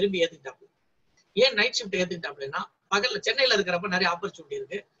ஷிஃப்ட்டை விரும்பி ஏத்துக்கிட்டாப்ல. ஏன் நைட் ஷிஃப்ட் ஏத்துக்கிட்டாப்லன்னா, பகல்ல சென்னையில இருக்கிறப்ப நிறைய ஆப்பர்ச்சுனிட்டி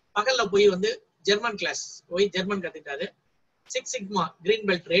இருக்கு. பகல்ல போய் வந்து ஜெர்மன் கிளாஸ் போய் German கத்துக்கிட்டாரு. 6 sigma green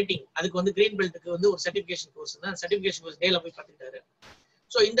belt rating, அதுக்கு வந்து கிரீன் பெல்ட்டுக்கு வந்து ஒரு சர்டிபிகேஷன் கோர்ஸ் தான். சர்டிபிகேஷன் கோர்ஸ் டேல போய் கத்துக்கிட்டாரு.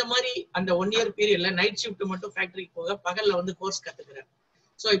 சோ இந்த மாதிரி அந்த 1 இயர் பீரியட்ல நைட் ஷிஃப்ட் மட்டும் ஃபேக்டரிக்கு போக பகல்ல வந்து கோர்ஸ் கத்துக்கிறாரு.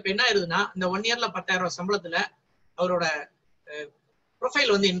 சோ இப்போ என்ன ஆயிருதுன்னா, இந்த 1 இயர்ல 10,000 ரூபாய் சம்பளத்துல அவரோட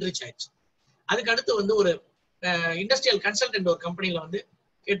ப்ரொஃபைல் வந்து என்ரிச் ஆயிடுச்சு. அதுக்கு அடுத்து வந்து ஒரு இண்டஸ்ட்ரியல் கன்சல்டன்ட் ஒரு கம்பெனில வந்து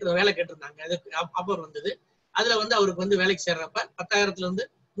வேலை கேட்டிருந்தாங்க. அதுக்கு ஆஃபர் வந்தது. அதுல வந்து அவருக்கு வந்து வேலைக்கு சேர்றப்ப 10,000ல இருந்து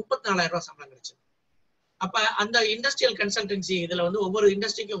 34,000 ரூபாய் சம்பளம் கிடைச்சது. அப்ப அந்த இண்டஸ்ட்ரியல் கன்சல்டன்சி இதுல வந்து ஒவ்வொரு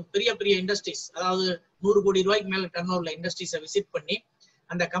இண்டஸ்ட்ரிக்கும் பெரிய பெரிய இண்டஸ்ட்ரீஸ், அதாவது 100 கோடி ரூபாய்க்கு மேல டர்ன் ஓவர்ல இண்டஸ்ட்ரீஸை விசிட் பண்ணி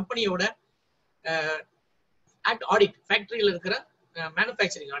அந்த கம்பெனியோட ஆடிட், ஃபேக்டரியில இருக்கிற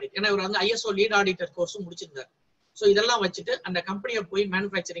மேனுஃபேக்சரிங் ஆடிட், ஏன்னா இவர் வந்து ஐஎஸ்ஓ லீட் ஆடிட்டர் கோர்ஸும் முடிச்சிருந்தார். ஸோ இதெல்லாம் வச்சுட்டு அந்த கம்பெனியை போய்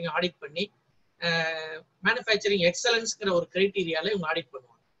மேனுஃபேக்சரிங் ஆடிட் பண்ணி மேனுஃபேக்சரிங் எக்ஸலன்ஸ்ங்கிற ஒரு கிரைட்டீரியால இவங்க ஆடிட்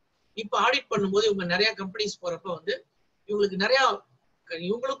பண்ணுவாங்க. இப்போ ஆடிட் பண்ணும்போது இவங்க நிறைய கம்பெனிஸ் போறப்ப வந்து இவங்களுக்கு நிறைய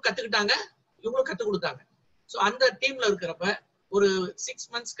இவங்களும் கத்துக்கிட்டாங்க, இவங்களும் கத்துக் கொடுத்தாங்க. ஸோ அந்த டீம்ல இருக்கிறப்ப ஒரு 6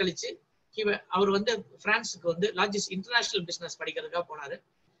 மந்த்ஸ் கழிச்சு அவர் வந்து பிரான்ஸுக்கு வந்து இன்டர்நேஷனல் பிசினஸ் படிக்கிறதுக்காக போனாரு.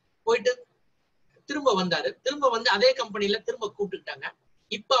 போயிட்டு திரும்ப வந்தாரு. திரும்ப வந்து அதே கம்பெனில திரும்ப கூப்பிட்டுக்கிட்டாங்க.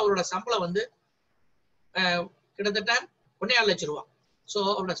 இப்ப அவரோட சம்பளம் வந்து கிட்டத்தட்ட 1.5 லட்சம் ரூபாய். ஸோ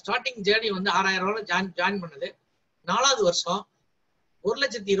அவரோட ஸ்டார்டிங் ஜேர்னி வந்து 6,000 ரூபாய் ஜாயின் பண்ணது. 4வது வருஷம்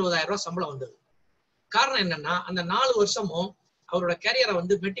 1,20,000 ரூபாய் சம்பளம் வந்தது. காரணம் என்னன்னா, அந்த 4 வருஷமும் அவரோட கேரியரை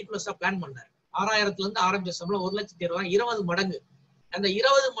வந்து மெட்டிகுலஸா பிளான் பண்ணாரு. 6,000ல இருந்து ஆரம்பிச்ச சம்பளம் 1,20,000, 20 மடங்கு. அந்த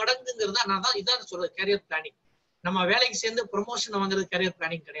 20 மடங்குங்கிறத நான் தான் இதான் சொல்றது கேரியர் பிளானிங். நம்ம வேலைக்கு சேர்ந்து ப்ரொமோஷன் வாங்குறது கேரியர்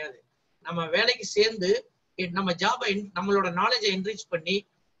பிளானிங் கிடையாது. நம்ம வேலைக்கு சேர்ந்து நம்ம ஜாபை நம்மளோட நாலேஜை என்ரிச் பண்ணி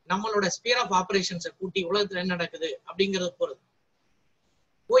நம்மளோட ஸ்பியர் ஆஃப் ஆபரேஷன்ஸை கூட்டி உலகத்துல என்ன நடக்குது அப்படிங்கறது போறது.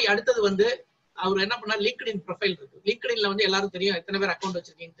 போய் அடுத்தது வந்து அவர் என்ன பண்ணார், லிங்க்டின் ப்ரொஃபைல் இருக்கு. லிங்க்டின்ல வந்து எல்லாரும் தெரியும், எத்தனை பேர் அக்கௌண்ட்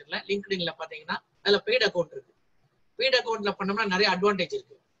வச்சிருக்கீங்கன்னு தெரியல. லிங்க்டின்ல பாத்தீங்கன்னா அதுல பெய்ட் அக்கௌண்ட் இருக்கு. பெய்ட் அக்கௌண்ட்ல பண்ணோம்னா நிறைய அட்வான்டேஜ்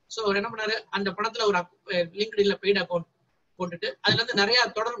இருக்கு. ஸோ அவர் என்ன பண்ணாரு, அந்த பணத்துல ஒரு லிங்க்டின்ல பெய்ட் அக்கௌண்ட் போட்டுட்டு அதுல இருந்து நிறைய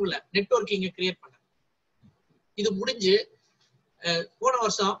தொடர்புள்ள நெட்வொர்க்கிங் கிரியேட் பண்ணார். இது முடிஞ்சு போன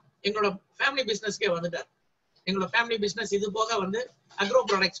வருஷம் எங்களோட ஃபேமிலி பிசினஸ்க்கே வந்துட்டார். எங்களோட ஃபேமிலி பிசினஸ் இது போக வந்து அக்ரோ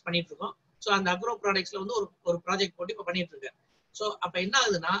ப்ராடக்ட்ஸ் பண்ணிட்டு இருக்கோம். ஸோ அந்த அக்ரோ ப்ராடக்ட்ஸ்ல வந்து ஒரு ப்ராஜெக்ட் போட்டு இப்ப பண்ணிட்டு இருக்காரு. ஸோ அப்ப என்ன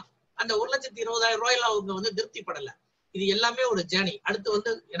ஆகுதுன்னா, அந்த 1,20,000 ரூபாயில அவங்க வந்து திருப்தி படல. இது எல்லாமே ஒரு ஜேர்னி. அடுத்து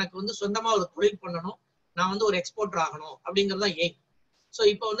வந்து எனக்கு வந்து சொந்தமா ஒரு தொழில் பண்ணணும், நான் வந்து ஒரு எக்ஸ்போர்ட்டர் ஆகணும் அப்படிங்கறதா எய்ம். ஸோ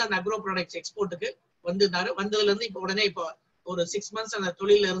இப்போ வந்து அந்த அக்ரோ ப்ராடக்ட்ஸ் எக்ஸ்போர்ட்டுக்கு வந்திருந்தாரு. வந்ததுல இருந்து இப்போ உடனே இப்போ ஒரு 6 மந்த்ஸ் அந்த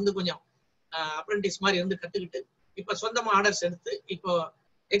தொழில இருந்து கொஞ்சம் அப்ரெண்டிஸ் மாதிரி இருந்து கத்துக்கிட்டு இப்ப சொந்தமா ஆர்டர்ஸ் எடுத்து இப்போ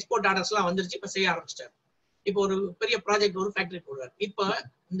எக்ஸ்போர்ட் ஆர்டர்ஸ் எல்லாம் வந்துருச்சு. இப்ப செய்ய ஆரம்பிச்சிட்டாரு. இப்போ ஒரு பெரிய ப்ராஜெக்ட் ஒரு ஃபேக்டரி போடுறாரு. இப்ப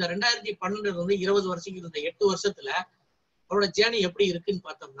இந்த 2012 இருந்து 20 வருஷம் இருந்த 8 வருஷத்துல அவரோட ஜேர்னி எப்படி இருக்குன்னு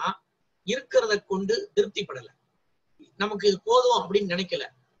பார்த்தோம்னா, இருக்கிறத கொண்டு திருப்தி படல, நமக்கு இது போதும் அப்படின்னு நினைக்கல.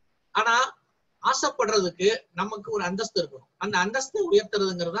 ஆனா ஆசைப்படுறதுக்கு நமக்கு ஒரு அந்தஸ்து இருக்கணும். அந்த அந்தஸ்து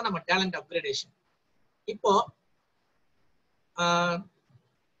உயர்த்துறதுங்கிறது தான் நம்ம டேலண்ட் அப்கிரேடேஷன். இப்போ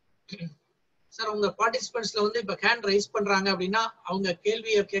சார் உங்க பார்ட்டிசிபென்ட்ஸ்ல வந்து இப்ப ஹேண்ட் ரைஸ் பண்றாங்க அப்படின்னா அவங்க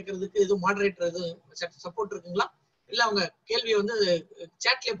கேள்வியை கேட்கறதுக்கு எதுவும் மாடரேட்டர் எதுவும் சப்போர்ட் இருக்குங்களா, இல்ல அவங்க கேள்வியை வந்து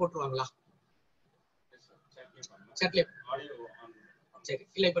சாட்லயே போட்டுருவாங்களா? சாட்லயே. சரி,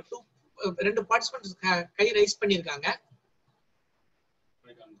 இல்ல இப்ப 2 பார்ட்டிசிபென்ட்ஸ் கை ரைஸ் பண்ணிருக்காங்க.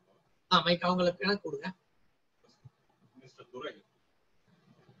 மைக் அவங்களுக்கு எனக்கு கொடுங்க.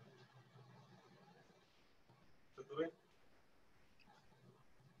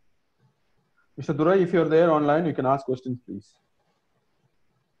 Mr. Durai, if you're there online, you can ask questions, please.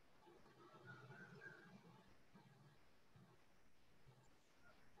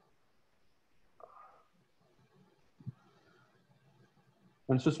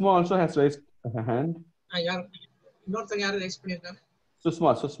 And Susma also has raised her hand. இன்னொருத்தங்க யாரு ரைஸ் பண்ணிருக்காங்க?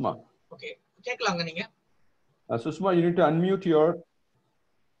 Susma. Okay, கேட்கலாங்க நீங்க. Susma, you need to unmute your.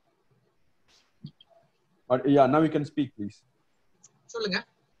 Yeah, now you can speak, please. சொல்லுங்க.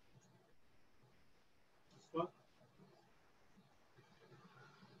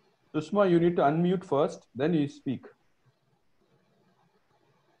 Susma, you need to unmute first, then you speak.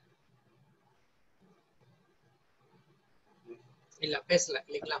 இல்ல பேசல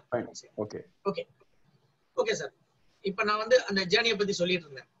இல்லீங்களா? Okay sir. இப்ப நான் வந்து அந்த ஜேர்னியை பத்தி சொல்லிட்டு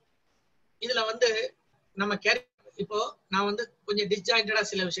இருந்தேன். இதுல வந்து நம்ம இப்போ நான் வந்து கொஞ்சம் டிஸ்ஜாயிண்டடா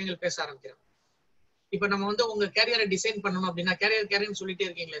சில விஷயங்கள் பேச ஆரம்பிக்கிறேன். இப்ப நம்ம வந்து உங்க கேரியரை டிசைன் பண்ணணும் அப்படின்னா கேரியர் சொல்லிட்டே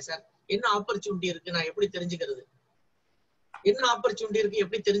இருக்கீங்களே சார், என்ன ஆப்பர்ச்சுனிட்டி இருக்கு நான் எப்படி தெரிஞ்சுக்கிறது, என்ன ஆப்பர்ச்சுனிட்டி இருக்கு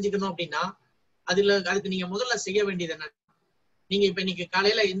எப்படி தெரிஞ்சுக்கணும் அப்படின்னா அதுக்கு நீங்க முதல்ல செய்ய வேண்டியது என்ன, நீங்க இப்ப இன்னைக்கு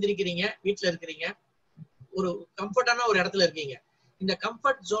காலையில எந்திரிக்கிறீங்க, வீட்டுல இருக்கிறீங்க, ஒரு கம்ஃபர்டான ஒரு இடத்துல இருக்கீங்க. இந்த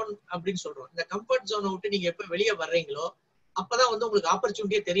கம்ஃபர்ட் ஜோன் அப்படின்னு சொல்றோம். இந்த கம்ஃபர்ட் ஜோனை விட்டு நீங்க எப்ப வெளியே வர்றீங்களோ அப்பதான் வந்து உங்களுக்கு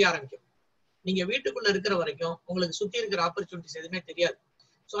ஆப்பர்ச்சுனிட்டியே தெரிய ஆரம்பிக்கும். நீங்க வீட்டுக்குள்ள இருக்கிற வரைக்கும் உங்களுக்கு சுத்தி இருக்கிற ஆப்பர்ச்சுனிட்டிஸ் எதுவுமே தெரியாது.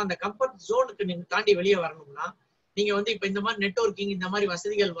 ஸோ அந்த கம்ஃபர்ட் ஜோனுக்கு நீங்க தாண்டி வெளியே வரணும்னா நீங்க வந்து இப்ப இந்த மாதிரி நெட்வொர்க்கிங், இந்த மாதிரி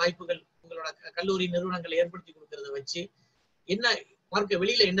வசதிகள், வாய்ப்புகள் உங்களோட கல்லூரி நிறுவனங்களை ஏற்படுத்தி கொடுக்கறத வச்சு என்ன மார்க்க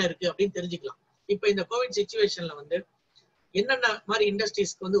வெளியில என்ன இருக்கு அப்படின்னு தெரிஞ்சுக்கலாம். இப்ப இந்த கோவிட் சிச்சுவேஷன்ல வந்து என்னென்ன மாதிரி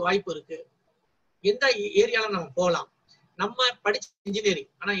இண்டஸ்ட்ரீஸ்க்கு வந்து வாய்ப்பு இருக்கு, எந்த ஏரியால நம்ம போகலாம். நம்ம படிச்ச இன்ஜினியரிங்,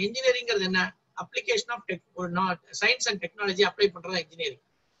 ஆனா இன்ஜினியரிங்கிறது என்ன, அப்ளிகேஷன் ஆஃப் ஒரு சயின்ஸ் அண்ட் டெக்னாலஜி அப்ளை பண்றதா இன்ஜினியரிங்.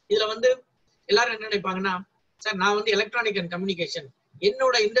 இதுல வந்து எல்லாரும் என்ன நினைப்பாங்கன்னா, சார் நான் வந்து எலக்ட்ரானிக் அண்ட் கம்யூனிகேஷன்,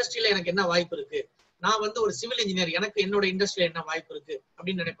 என்னோட இண்டஸ்ட்ரியில எனக்கு என்ன வாய்ப்பு இருக்கு, நான் வந்து ஒரு சிவில் இன்ஜினியர், எனக்கு என்னோட இண்டஸ்ட்ரியில என்ன வாய்ப்பு இருக்கு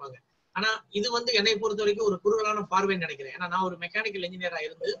அப்படின்னு நினைப்பாங்க. ஆனா இது வந்து என்னை பொறுத்த வரைக்கும் ஒரு குறுகலான பார்வைன்னு நினைக்கிறேன். ஏன்னா நான் ஒரு மெக்கானிக்கல் இன்ஜினியரா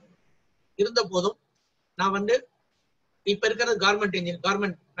இருந்த போதும் நான் வந்து இப்ப இருக்கிறது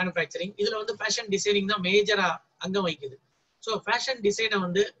கார்மெண்ட் மேனுஃபேக்சரிங், இதுல வந்து ஃபேஷன் டிசைனிங் தான் மேஜரா அங்கம் வகிக்குது. ஸோ ஃபேஷன் டிசைனை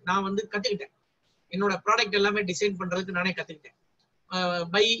வந்து நான் வந்து கத்துக்கிட்டேன். என்னோட ப்ராடக்ட் எல்லாமே டிசைன் பண்றதுக்கு நானே கத்துக்கிட்டேன்.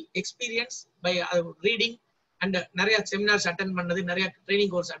 By experience, by reading and நிறைய செமினார்ஸ் அட்டன் பண்ணது, நிறைய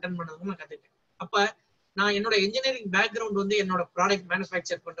ட்ரைனிங் கோர்ஸ் அட்டன் பண்ணதுக்கும் நான் கத்துக்கிட்டேன். அப்ப நான் என்னோட இன்ஜினியரிங் பேக்ரவுண்ட் வந்து என்னோட ப்ராடக்ட்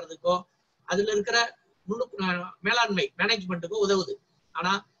மேனுஃபேக்சர் பண்றதுக்கோ அதுல இருக்கிற மேலாண்மை மேனேஜ்மெண்ட்டுக்கோ உதவுது.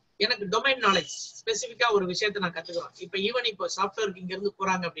 ஆனா எனக்கு டொமைன் நாலேஜ் ஸ்பெசிஃபிக்கா ஒரு விஷயத்த நான் கத்துக்கிறோம். இப்போ சாஃப்ட்வேருக்கு இங்க இருந்து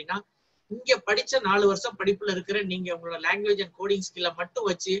போறாங்க அப்படின்னா இங்க படிச்ச 4 வருஷம் படிப்புல இருக்கிற நீங்க உங்களோட லாங்குவேஜ் அண்ட் கோடிங் ஸ்கில்ல மட்டும்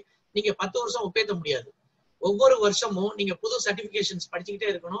வச்சு நீங்க 10 வருஷம் ஒப்பேத்த முடியாது. ஒவ்வொரு வருஷமும் நீங்க புது சர்டிபிகேஷன்ஸ் படிச்சுக்கிட்டே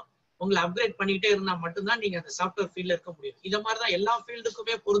இருக்கணும். உங்களை அப்கிரேட் பண்ணிக்கிட்டே இருந்தா மட்டும்தான் நீங்க அந்த சாஃப்ட்வேர் ஃபீல்ட்ல இருக்க முடியும். இத மாதிரிதான் எல்லா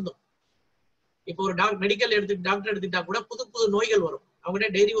ஃபீல்டுக்குமே பொருந்தும். இப்போ ஒரு டாக்டர் எடுத்துக்கிட்டா கூட புது புது நோய்கள் வரும். அவங்க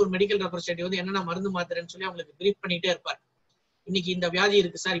டெய்லி ஒரு மெடிக்கல் ரெப்ரசன்டேட்டிவ் வந்து என்னென்ன மருந்து மாத்திரன்னு சொல்லி அவங்களுக்கு பிரீஃப் பண்ணிட்டே இருப்பார். இன்னைக்கு இந்த வியாதி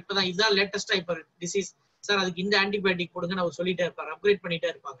இருக்கு சார், இப்பதான் இதுதான் லேட்டஸ்டா இப்ப டிசீஸ் சார், அதுக்கு இந்த ஆன்டிபயோட்டிக் கொடுங்கன்னு அவர் சொல்லிட்டே இருப்பார், அப்கிரேட் பண்ணிட்டே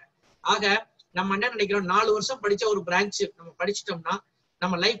இருப்பாங்க. ஆக நம்ம என்ன நினைக்கிறோம், 4 வருஷம் படிச்ச ஒரு பிரான்ச் நம்ம படிச்சிட்டோம்னா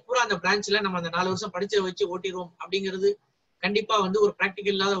நம்ம லைஃப் பூரா அந்த பிரான்ச்ல நம்ம அந்த 4 வருஷம் படிச்சதை வச்சு ஓட்டிடுவோம் அப்படிங்கிறது கண்டிப்பா வந்து ஒரு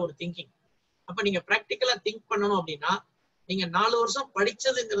பிராக்டிகல் இல்லாத ஒரு திங்கிங். அப்ப நீங்க பிராக்டிகலா திங்க் பண்ணணும் அப்படின்னா நீங்க 4 வருஷம்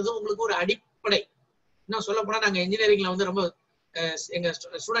படிச்சதுங்கிறது உங்களுக்கு ஒரு அடிப்படை. இன்னும் சொல்ல போனா நாங்க இன்ஜினியரிங்ல வந்து ரொம்ப எங்க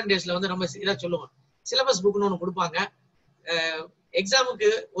ஸ்டூடெண்ட் டேஸ்ல வந்து ரொம்ப இதா சொல்லுவோம், சிலபஸ் புக்னு ஒண்ணு கொடுப்பாங்க. எக்ஸாமுக்கு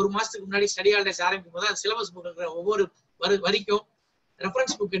ஒரு மாசத்துக்கு முன்னாடி ஸ்டடி ஹாலிடேஸ் ஆரம்பிக்கும் போது சிலபஸ் புக் இருக்கிற ஒவ்வொரு வரைக்கும்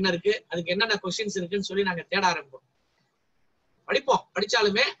ரெஃபரன்ஸ் புக் என்ன இருக்கு, அதுக்கு என்னென்ன கொஸ்டின்ஸ் இருக்குன்னு சொல்லி நாங்க தேட ஆரம்பிப்போம். படிப்போம்,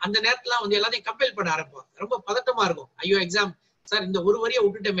 படிச்சாலுமே அந்த நேரத்துல வந்து எல்லாத்தையும் கம்பேர் பண்ண ஆரம்பிப்போம். ரொம்ப பதட்டமா இருக்கும், ஐயோ எக்ஸாம் சார் இந்த ஒரு வரியை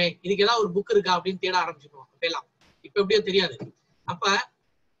விட்டுட்டோமே, இதுக்கு ஏதாவது ஒரு புக் இருக்கா அப்படின்னு தேட ஆரம்பிச்சிருவோம். அப்பெல்லாம் இப்ப எப்படியோ தெரியாது. அப்ப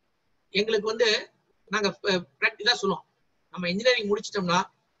எங்களுக்கு வந்து நாங்க பிராக்டிகலா சொல்லுவோம், நம்ம இன்ஜினியரிங் முடிச்சிட்டோம்னா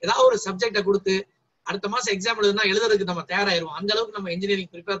ஏதாவது ஒரு சப்ஜெக்டை கொடுத்து அடுத்த மாசம் எக்ஸாம் எழுதுனா எழுதுறதுக்கு நம்ம தயாராயிருவோம். அந்த அளவுக்கு நம்ம இன்ஜினியரிங்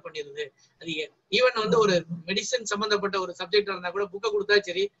ப்ரிப்பேர் பண்ணிடுது. அது ஈவன் வந்து ஒரு மெடிசன் சம்பந்தப்பட்ட ஒரு சப்ஜெக்ட் இருந்தா கூட புக்கை கொடுத்தா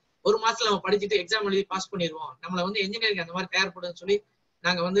சரி, ஒரு மாசத்துல நம்ம படிச்சுட்டு எக்ஸாம் எழுதி பாஸ் பண்ணிடுவோம். நம்மள வந்து இன்ஜினியரிங் அந்த மாதிரி தயார்படுன்னு சொல்லி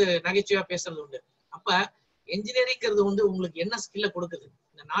நாங்க வந்து நகைச்சுவையா பேசுறது உண்டு. அப்ப இன்ஜினியரிங்கிறது வந்து உங்களுக்கு என்ன ஸ்கில்ல கொடுக்குது,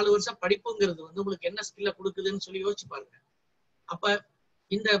 இந்த 4 வருஷம் படிப்புங்கிறது வந்து உங்களுக்கு என்ன ஸ்கில்ல கொடுக்குதுன்னு சொல்லி யோசிச்சு பாருங்க. அப்ப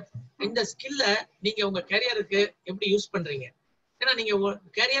இந்த ஸ்கில்ல நீங்க உங்க கரியருக்கு எப்படி யூஸ் பண்றீங்க? ஏன்னா நீங்க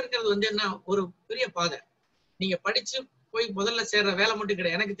கரியர்ங்கிறது வந்து என்ன ஒரு பெரிய பாதை. நீங்க படிச்சு போய் முதல்ல சேர்ற வேலை மட்டும்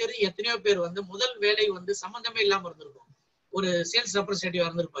கிடையாது. எனக்கு தெரிஞ்சு எத்தனையோ பேர் வந்து முதல் வேலை வந்து சம்பந்தமே இல்லாம இருந்திருக்கும். ஒரு சேல்ஸ் ரெப்ரசன்டேட்டிவா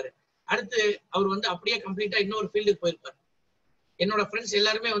இருந்திருப்பாரு, அடுத்து அவர் வந்து அப்படியே கம்ப்ளீட்டா இன்னொரு ஃபீல்டுக்கு போயிருப்பாரு. என்னோட ஃப்ரெண்ட்ஸ்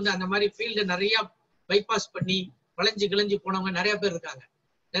எல்லாருமே வந்து அந்த மாதிரி ஃபீல்டு நிறைய பைபாஸ் பண்ணி வளைஞ்சு கிளைஞ்சு போனவங்க நிறைய பேர் இருக்காங்க.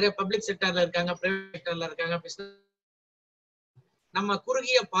 நிறைய பப்ளிக் செக்டர்ல இருக்காங்க, பிரைவேட் செக்டர்ல இருக்காங்க. நம்ம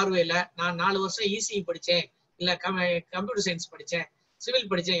குறுகிய பார்வையில நான் 4 வருஷம் இசிஇ படிச்சேன், இல்ல கம்ப்யூட்டர் சயின்ஸ் படிச்சேன், சிவில்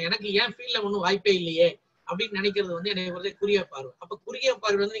படிச்சேன், எனக்கு ஏன் ஃபீல்ட்ல ஒன்றும் வாய்ப்பே இல்லையே அப்படின்னு நினைக்கிறது வந்து எனக்கு ஒரு குறுகிய பார்வை. அப்ப குறுகிய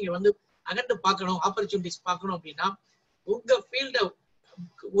பார்வை வந்து நீங்க வந்து அகண்டு பார்க்கணும், ஆப்பர்ச்சுனிட்டிஸ் பார்க்கணும் அப்படின்னா உங்க ஃபீல்ட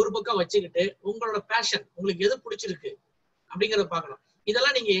ஒரு பக்கம் வச்சுக்கிட்டு உங்களோட பேஷன் உங்களுக்கு எது பிடிச்சிருக்கு அப்படிங்கறத பார்க்கணும்.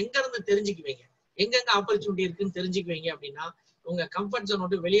 இதெல்லாம் நீங்க எங்க இருந்து தெரிஞ்சுக்குவீங்க, எங்கெங்க ஆப்பர்ச்சுனிட்டி இருக்குன்னு தெரிஞ்சுக்குவீங்க அப்படின்னா உங்க கம்ஃபர்ட் ஜோன்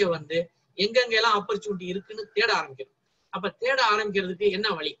விட்டு வெளியே வந்து எங்கெங்க எல்லாம் ஆப்பர்ச்சுனிட்டி இருக்குன்னு தேட ஆரம்பிக்கணும். அப்ப தேட ஆரம்பிக்கிறதுக்கு என்ன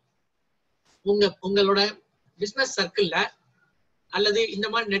வழி, உங்களோட பிசினஸ் சர்க்கிள்ல அல்லது இந்த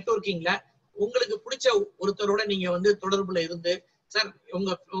மாதிரி நெட்வொர்க்கிங்ல உங்களுக்கு பிடிச்ச ஒருத்தரோட நீங்க வந்து தொடர்புல இருந்து, சார்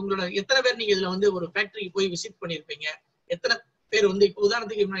உங்களோட எத்தனை பேர் நீங்க இதுல வந்து ஒரு ஃபேக்டரிக்கு போய் விசிட் பண்ணிருப்பீங்க, எத்தனை பேர் வந்து இப்போ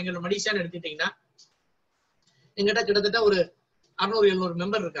உதாரணத்துக்கு எங்களோட மடிஷான்னு எடுத்துட்டீங்கன்னா எங்கிட்ட கிட்டத்தட்ட ஒரு 600-700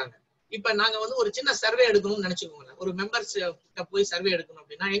 மெம்பர் இருக்காங்க. இப்ப நாங்க வந்து ஒரு சின்ன சர்வே எடுக்கணும்னு நினைச்சுக்கோங்க, ஒரு மெம்பர்ஸ் போய் சர்வே எடுக்கணும்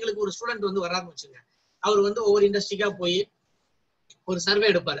அப்படின்னா எங்களுக்கு ஒரு ஸ்டூடெண்ட் வந்து வராருன்னு வச்சுங்க, அவர் வந்து ஒவ்வொரு இண்டஸ்ட்ரிக்கா போய் ஒரு சர்வே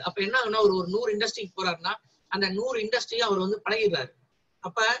எடுப்பாரு. அப்ப என்ன ஆகுனா ஒரு 100 இண்டஸ்ட்ரிக்கு போறாருன்னா அந்த 100 இண்டஸ்ட்ரியும் அவர் வந்து பழகிடுறாரு.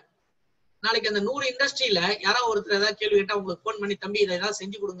 அப்ப நாளைக்கு அந்த 100 இண்டஸ்ட்ரியில யாராவது ஒருத்தர் ஏதாவது கேள்வி கேட்டா உங்களுக்கு போன் பண்ணி தம்பி இதை ஏதாவது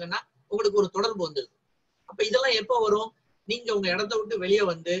செஞ்சு கொடுங்கன்னா உங்களுக்கு ஒரு தொடர்பு வந்துடும். அப்ப இதெல்லாம் எப்போ வரும்? நீங்க உங்க இடத்த விட்டு வெளியே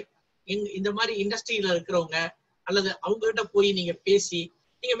வந்து இந்த மாதிரி இண்டஸ்ட்ரியில இருக்கிறவங்க அல்லது அவங்க கிட்ட போய் நீங்க பேசி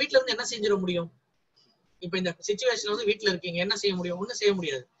நீங்க வீட்டுல இருந்து என்ன செஞ்சிட முடியும்? இப்ப இந்த சிச்சுவேஷன் வந்து வீட்டுல இருக்கீங்க, என்ன செய்ய முடியும்? ஒண்ணும் செய்ய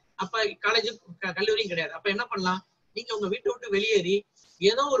முடியாது. அப்ப காலேஜும் கல்லூரியும் கிடையாது. அப்ப என்ன பண்ணலாம்? நீங்க உங்க வீட்டை விட்டு வெளியேறி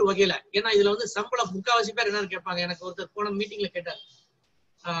ஏதோ ஒரு வகையில, ஏன்னா இதுல வந்து சம்பளம் முக்காவாசி பேர் என்ன கேட்பாங்க. எனக்கு ஒருத்தர் போன மீட்டிங்ல கேட்டார்.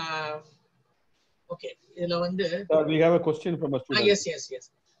 ஓகே, இதுல வந்து we have a question from a student. yes.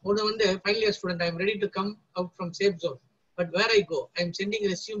 ஒன்னு வந்து final year student, I am ready to come out from safe zone, but where I go, I am sending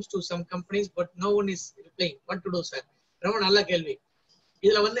resumes to some companies, but no one is replying. What to do, sir? ரொம்ப நல்ல கேள்வி.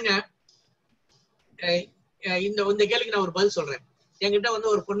 இதுல வந்துங்க இந்த கேள்விக்கு நான் ஒரு பதில் சொல்றேன். என்கிட்ட வந்து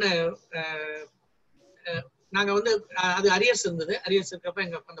ஒரு பொண்ணு, நாங்க வந்து அது அரியர்ஸ் இருந்தது. அரியர்ஸ் இருக்கப்ப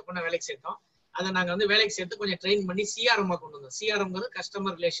அந்த பொண்ணை வேலைக்கு சேர்த்தோம். அதை நாங்க வந்து வேலைக்கு சேர்த்து கொஞ்சம் ட்ரெயின் பண்ணி சிஆர்எம் கொண்டு வந்தோம். சிஆர்எம்ங்கிறது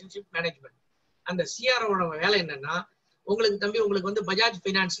கஸ்டமர் ரிலேஷன்ஷிப் மேனேஜ்மெண்ட். அந்த சிஆர்எமோட வேலை என்னன்னா, உங்களுக்கு தம்பி உங்களுக்கு வந்து பஜாஜ்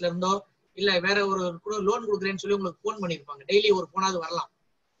பைனான்ஸ்ல இருந்தோ இல்ல வேற ஒரு லோன் கொடுக்குறேன்னு சொல்லி உங்களுக்கு போன் பண்ணிருப்பாங்க. டெய்லி ஒரு போனாவது வரலாம்.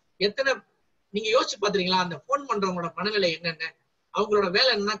 எத்தனை நீங்க யோசிச்சு பாத்துறீங்களா? அந்த போன் பண்றவங்களோட மனநிலை என்னென்ன? அவங்களோட வேலை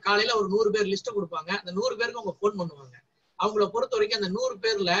என்னன்னா, காலையில ஒரு 100 பேர் லிஸ்ட் கொடுப்பாங்க. அந்த 100 பேருக்கு அவங்க போன் பண்ணுவாங்க. அவங்கள பொறுத்த வரைக்கும் அந்த 100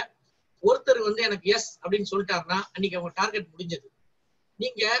 பேர்ல ஒருத்தர் வந்து எனக்கு எஸ் அப்படின்னு சொல்லிட்டாருன்னா அன்னைக்கு அவங்க டார்கெட் முடிஞ்சது.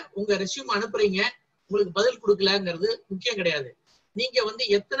 நீங்க உங்க ரெஸ்யூம் அனுப்புறீங்க, உங்களுக்கு பதில் கொடுக்கலங்கிறது முக்கியம் கிடையாது. நீங்க வந்து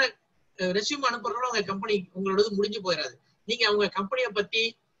எத்தனை ரெஸ்யூம் அனுப்புறோம் உங்க கம்பெனி உங்களோட முடிஞ்சு போயிடாது. நீங்க அவங்க கம்பெனியை பத்தி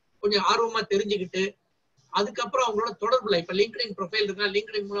கொஞ்சம் ஆர்வமா தெரிஞ்சுக்கிட்டு அதுக்கப்புறம் அவங்களோட தொடர்புல, இப்ப லிங்க்டின் ப்ரொஃபைல் இருக்கா,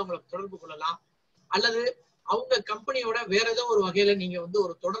 லிங்க்டின் மூலம் அவங்களை தொடர்பு கொள்ளலாம். அல்லது அவங்க கம்பெனியோட வேற ஏதோ ஒரு வகையில நீங்க வந்து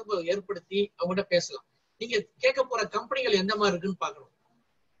ஒரு தொடர்பு ஏற்படுத்தி அவங்ககிட்ட பேசலாம். நீங்க கேட்க போற கம்பெனிகள் எந்த மாதிரி இருக்குன்னு பாக்கணும்.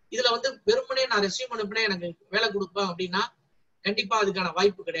 இதுல வந்து வெறுமனே நான் ரெஸ்யூம் அனுப்பினேன் எனக்கு வேலை கொடுப்பேன் அப்படின்னா கண்டிப்பா அதுக்கான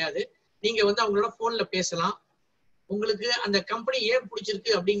வாய்ப்பு கிடையாது. நீங்க வந்து அவங்களோட போன்ல பேசலாம். உங்களுக்கு அந்த கம்பெனி ஏன்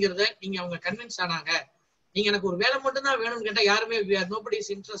பிடிச்சிருக்கு அப்படிங்கிறத நீங்க அவங்க கன்வின்ஸ் ஆனாங்க. நீங்க எனக்கு ஒரு வேலை மட்டும் தான் வேணும்னு கேட்டா யாருமே nobody is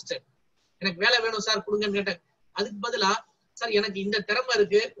interested. எனக்கு வேலை வேணும் சார் கொடுங்கன்னு கேட்டேன். அதுக்கு பதிலா சார் எனக்கு இந்த திறமை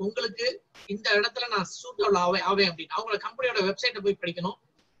இருக்கு, உங்களுக்கு இந்த இடத்துல நான் சூட்டபிள் ஆவேன் அப்படின்னு அவங்களோட கம்பெனியோட வெப்சைட்டை போய் படிக்கணும்.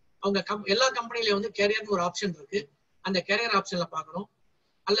 அவங்க எல்லா கம்பெனிலயும் வந்து கேரியர்னு ஒரு ஆப்ஷன் இருக்கு. அந்த கேரியர் ஆப்ஷன்ல பார்க்கணும்.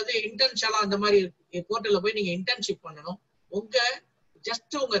 அல்லது இன்டர்ன்ஷாலா அந்த மாதிரி போர்ட்டல்ல போய் நீங்க இன்டர்ன்ஷிப் பண்ணணும். உங்க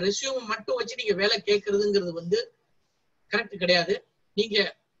ஜஸ்ட் உங்க ரெஸ்யூம் மட்டும் வச்சு நீங்க வேலை கேட்கறதுங்கிறது வந்து கரெக்ட் கிடையாது. நீங்க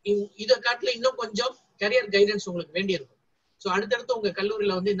இதை காட்டுல இன்னும் கொஞ்சம் கரியர் கைடன்ஸ் உங்களுக்கு வேண்டி இருக்கும். ஸோ அடுத்தடுத்து உங்க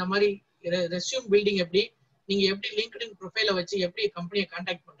கல்லூரியில வந்து இந்த மாதிரி ரெஸ்யூம் பில்டிங் எப்படி, நீங்க எப்படி லிங்க்டின் ப்ரொஃபைலை வச்சு எப்படி கம்பெனியை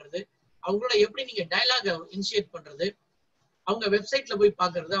கான்டாக்ட் பண்றது, அவங்களோட எப்படி நீங்க டயலாக் இனிஷியேட் பண்றது, அவங்க வெப்சைட்ல போய்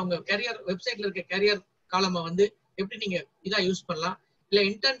பாக்குறது, அவங்க கேரியர் வெப்சைட்ல இருக்க கேரியர் காலமை வந்து எப்படி நீங்க இதா யூஸ் பண்ணலாம், இல்ல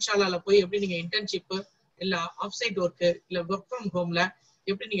இன்டர்ன்ஷாலால போய் எப்படி நீங்க இன்டர்ன்ஷிப் இல்ல ஆஃப் சைட் ஒர்க் இல்ல ஒர்க் ஃப்ரம் ஹோம்ல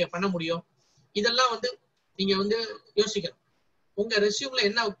எப்படி நீங்க பண்ண முடியும், இதெல்லாம் வந்து நீங்க வந்து யோசிக்கணும். உங்க ரெஸ்யூம்ல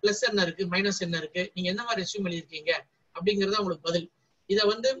என்ன பிளஸ் என்ன இருக்கு, மைனஸ் என்ன இருக்கு, நீங்க என்ன மாதிரி ரெஸ்யூம் எழுதிருக்கீங்க அப்படிங்கறத உங்களுக்கு பதில். இதை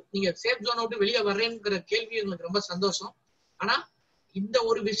வந்து நீங்க சேஃப் ஜோன் விட்டு வெளியே வர்றேங்கிற கேள்வி உங்களுக்கு ரொம்ப சந்தோஷம். ஆனா இந்த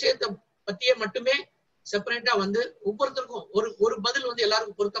ஒரு விஷயத்த பத்தியே மட்டுமே செப்பரேட்டா வந்து ஒவ்வொருத்தருக்கும் ஒரு பதில் வந்து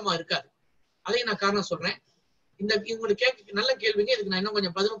எல்லாருக்கும் பொருத்தமா இருக்காது. அதையும் நான் காரணம் சொல்றேன். இந்த உங்களுக்கு நல்ல கேள்விங்க. இதுக்கு நான் இன்னும்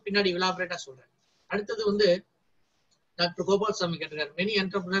கொஞ்சம் பதிலும் பின்னாடி விலாபரேட்டா சொல்றேன். அடுத்தது வந்து டாக்டர் கோபால்சாமி கேட்டிருக்காரு. Many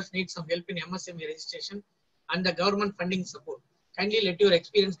entrepreneurs need some help in MSME registration and the government funding support. Kindly let your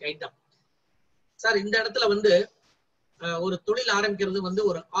experience guide them. Sir இந்த இடத்துல வந்து ஒரு தொழில் ஆரம்பிக்கிறது வந்து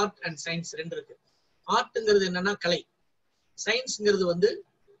ஒரு ஆர்ட் அண்ட் சயின்ஸ் ரெண்டு இருக்கு. ஆர்ட்ங்கிறது என்னன்னா கலை, சயின்ஸ்ங்கிறது வந்து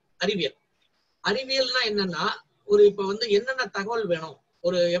அறிவியல். அறிவியல்னா என்னன்னா ஒரு இப்ப வந்து என்னென்ன தகவல் வேணும்,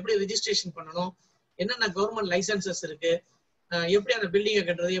 ஒரு எப்படி ரெஜிஸ்ட்ரேஷன் பண்ணணும், என்னென்ன கவர்மெண்ட் லைசன்சஸ் இருக்கு, எப்படி அந்த பில்டிங்கை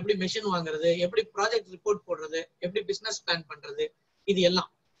கட்டுறது, எப்படி மெஷின் வாங்குறது, எப்படி ப்ராஜெக்ட் ரிப்போர்ட் போடுறது, எப்படி பிசினஸ் பிளான் பண்றது, இது எல்லாம்.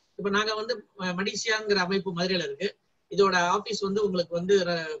 இப்ப நாங்க வந்து மடிசியாங்கிற அமைப்பு மதுரையில இருக்கு. இதோட ஆபீஸ் வந்து உங்களுக்கு வந்து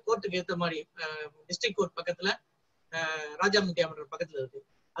கோர்ட்டுக்கு ஏற்ற மாதிரி டிஸ்ட்ரிக்ட் கோர்ட் பக்கத்துல ராஜாமுட்டி அமர்வு பக்கத்துல இருக்கு.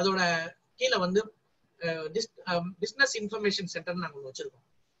 அதோட கீழே வந்து பிசினஸ் இன்ஃபர்மேஷன் சென்டர் நாங்க வச்சிருக்கோம்,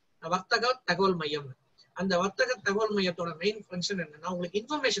 வர்த்தக தகவல் மையம். அந்த வர்த்தக தகவல் மையத்தோட மெயின் ஃபங்க்ஷன் என்னன்னா உங்களுக்கு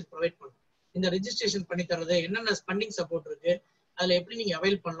இன்ஃபர்மேஷன் ப்ரொவைட் பண்ணும். இந்த ரெஜிஸ்ட்ரேஷன் பண்ணி தர்றது, என்னென்ன ஃபண்டிங் சப்போர்ட் இருக்கு, அதுல எப்படி நீங்க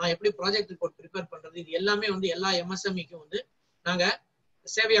அவைல் பண்ணலாம், எப்படி ப்ராஜெக்ட் ரிப்போர்ட் ப்ரிப்பேர் பண்றது, இது எல்லாமே வந்து எல்லா MSMEக்கும் வந்து நாங்க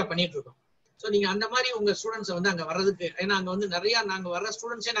சேவையா பண்ணிட்டு இருக்கோம். ஸோ நீங்க அந்த மாதிரி உங்க ஸ்டூடெண்ட்ஸை வந்து அங்க வர்றதுக்கு, ஏன்னா அங்க வந்து நிறைய நாங்க வர்ற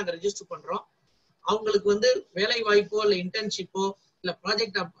ஸ்டூடெண்ட்ஸே நாங்க ரெஜிஸ்டர் பண்றோம். அவங்களுக்கு வந்து வேலை வாய்ப்போ இல்ல இன்டர்ன்ஷிப்போ இல்ல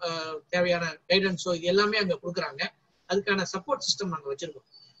ப்ராஜெக்ட் தேவையான கைடன்ஸோ இது எல்லாமே அங்க கொடுக்குறாங்க. அதுக்கான சப்போர்ட் சிஸ்டம் நாங்க வச்சிருக்கோம்.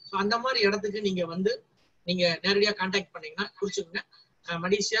 ஸோ அந்த மாதிரி இடத்துக்கு நீங்க வந்து நீங்க நேரடியாக கான்டாக்ட் பண்ணீங்கன்னா குறிச்சுக்கோங்க.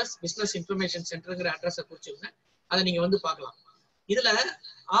 மடிசியாஸ் பிசினஸ் இன்ஃபர்மேஷன் சென்டருங்கிற அட்ரஸை குறிச்சுக்கோங்க. அதை நீங்க வந்து பார்க்கலாம். இதுல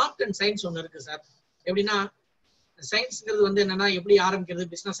ஆர்ட் அண்ட் சயின்ஸ் ஒன்று இருக்கு சார். எப்படின்னா சயின்ஸ்ங்கிறது வந்து என்னன்னா எப்படி ஆரம்பிக்கிறது,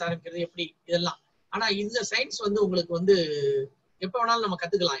 பிசினஸ் ஆரம்பிக்கிறது எப்படி, இதெல்லாம். ஆனா இந்த சயின்ஸ் வந்து உங்களுக்கு வந்து எப்ப வேணாலும் நம்ம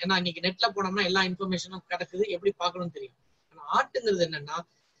கத்துக்கலாம். ஏன்னா இன்னைக்கு நெட்ல போனோம்னா எல்லா இன்ஃபர்மேஷனும் கிடக்குது, எப்படி பார்க்கணும்னு தெரியும். ஆனா ஆர்ட்ங்கிறது என்னன்னா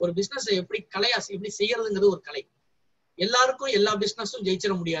ஒரு பிசினஸ் எப்படி கலையா எப்படி செய்யறதுங்கிறது ஒரு கலை. எல்லாருக்கும் எல்லா பிசினஸும்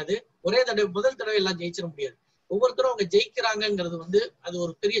ஜெயிச்சிட முடியாது. ஒரே தடவை முதல் தடவை எல்லாம் ஜெயிச்சிட முடியாது. ஒவ்வொருத்தரும் அவங்க ஜெயிக்கிறாங்கிறது வந்து அது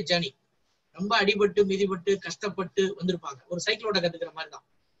ஒரு பெரிய ஜர்னி. ரொம்ப அடிபட்டு மிதிபட்டு கஷ்டப்பட்டு வந்திருப்பாங்க. ஒரு சைக்கிள் ஓட்ட கத்துக்கிற மாதிரி தான்.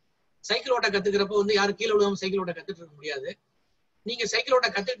 சைக்கிள் ஓட்ட கத்துக்கிறப்ப வந்து யாரும் கீழே விழுவாம சைக்கிள் ஓட்ட கத்துட்டு இருக்க முடியாது. நீங்க சைக்கிள் ஓட்ட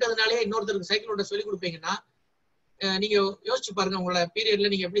கத்துக்கிட்டதுனாலே இன்னொருத்தருக்கு சைக்கிள் ஓட்ட சொல்லி கொடுப்பீங்கன்னா நீங்க யோசிச்சு பாருங்க, உங்களோட பீரியட்ல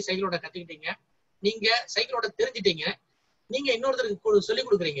நீங்க எப்படி சைக்கிள் ஓட்ட கத்துக்கிட்டீங்க, நீங்க சைக்கிள் ஓட்ட தெரிஞ்சுட்டீங்க, நீங்க இன்னொருத்தருக்கு சொல்லி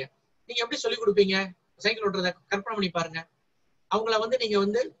கொடுக்குறீங்க. நீங்க எப்படி சொல்லி கொடுப்பீங்க? சைக்கிள் ஓட்டுறத கற்பனை பண்ணி பாருங்க. அவங்கள வந்து நீங்க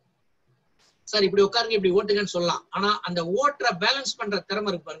வந்து சார் இப்படி உட்காருங்க இப்படி ஓட்டுங்கன்னு சொல்லலாம். ஆனா அந்த ஓட்டுற பேலன்ஸ் பண்ற திறமை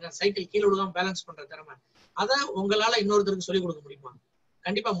இருக்கு பாருங்க, சைக்கிள் கீழே விழுகாம பேலன்ஸ் பண்ற திறமை, அதை உங்களால இன்னொருத்தருக்கு சொல்லிக் கொடுக்க முடியுமா?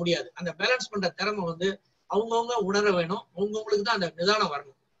 கண்டிப்பா முடியாது. அந்த பேலன்ஸ் பண்ற திறமை வந்து அவங்கவுங்க உணர வேணும். அவங்கவுங்களுக்கு தான் அந்த நிதானம்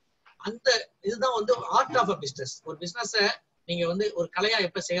வரணும். அந்த இதுதான் வந்து ஆர்ட் ஆஃப் அ பிசினஸ். ஒரு பிசினஸ நீங்க வந்து ஒரு கலையா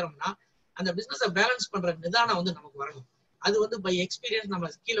எப்ப செய்யறோம்னா அந்த பிசினஸ பேலன்ஸ் பண்ற நிதானம் வந்து நமக்கு வரணும். அது வந்து பை எக்ஸ்பீரியன்ஸ் நம்ம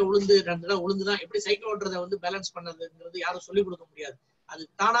கீழே விழுந்து 2 தடவை விழுந்துதான் எப்படி சைக்கிள் ஓட்டுறதை வந்து பேலன்ஸ் பண்ணதுங்கிறது யாரும் சொல்லிக் கொடுக்க முடியாது. அது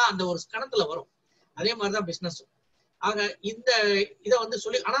தானா அந்த ஒரு கணத்துல வரும். அதே மாதிரிதான் பிசினஸ். ஆக இந்த இதை வந்து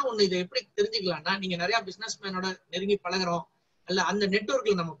சொல்லி ஆனா ஒண்ணு இதை எப்படி தெரிஞ்சுக்கலாம்னா நீங்க நிறைய பிசினஸ் மேனோட நெருங்கி பழகிறோம் அல்ல அந்த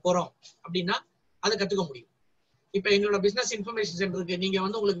நெட்வொர்க்ல நம்ம போறோம் அப்படின்னா அதை கத்துக்க முடியும். இப்ப எங்களோட பிசினஸ் இன்ஃபர்மேஷன் சென்டருக்கு நீங்க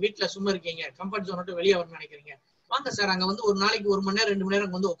வந்து உங்களுக்கு வீட்டுல சும்மா இருக்கீங்க, கம்ஃபர்ட் ஜோன் விட்டு வெளியே வரணும்னு நினைக்கிறீங்க, வாங்க சார் அங்க வந்து ஒரு நாளைக்கு 1 மணி நேரம் 2 மணி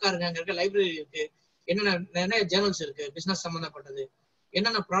நேரம் வந்து உட்காருங்க. அங்க இருக்க லைப்ரரி இருக்கு, என்னென்ன நிறைய ஜேர்னல்ஸ் இருக்கு பிசினஸ் சம்பந்தப்பட்டது,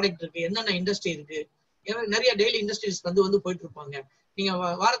 என்னென்ன ப்ராடக்ட் இருக்கு, என்னென்ன இண்டஸ்ட்ரி இருக்கு, நிறைய டெய்லி இண்டஸ்ட்ரீஸ் வந்து போயிட்டு இருப்பாங்க. நீங்க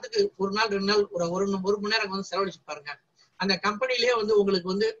வாரத்துக்கு 1 நாள் 2 நாள் ஒரு மணி நேரம் வந்து செலவழிச்சு பாருங்க. அந்த கம்பெனிலேயே வந்து உங்களுக்கு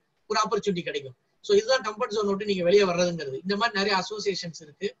வந்து ஒரு ஆப்பர்ச்சுனிட்டி கிடைக்கும். ஸோ இதுதான் கம்ஃபர்ட் ஜோன் விட்டு நீங்க வெளியே வர்றதுங்கிறது. இந்த மாதிரி நிறைய அசோசியேஷன்ஸ்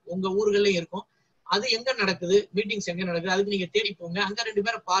இருக்கு, உங்க ஊர்கள்லயும் இருக்கும். அது எங்க நடக்குது, மீட்டிங்ஸ் எங்க நடக்குது, அதுக்கு நீங்க தேடி போங்க. அங்க 2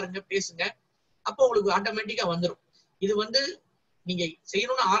 பேரை பாருங்க, பேசுங்க. அப்போ உங்களுக்கு ஆட்டோமேட்டிக்கா வந்துடும். இது வந்து நீங்க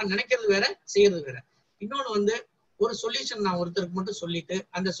செய்யணும்னு நினைக்கிறது வேற, செய்யறது வேற. இன்னொன்னு வந்து ஒரு சொல்யூஷன் நான் ஒருத்தருக்கு மட்டும் சொல்லிட்டு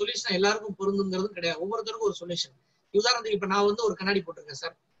அந்த சொல்யூஷன் எல்லாருக்கும் பொருந்துங்கிறதும் கிடையாது. ஒவ்வொருத்தருக்கும் ஒரு சொல்யூஷன். உதாரணத்துக்கு இப்ப நான் வந்து ஒரு கண்ணாடி போட்டிருக்கேன்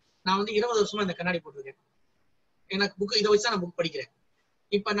சார். நான் வந்து 20 வருஷமா இந்த கண்ணாடி போட்டிருக்கேன். எனக்கு புக் இதை வச்சு நான் புக் படிக்கிறேன்.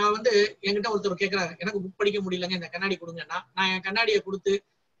 இப்ப நான் வந்து என்கிட்ட ஒருத்தர் கேட்கிறாரு, எனக்கு புக் படிக்க முடியலங்க, இந்த கண்ணாடி கொடுங்கன்னா நான் என் கண்ணாடியை கொடுத்து,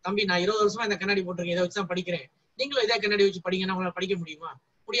 தம்பி நான் 20 வருஷமா இந்த கண்ணாடி போட்டிருக்கேன், இதை வச்சுதான் படிக்கிறேன், நீங்களும் இதே கண்ணாடி வச்சு படிங்கன்னா உங்களால படிக்க முடியுமா?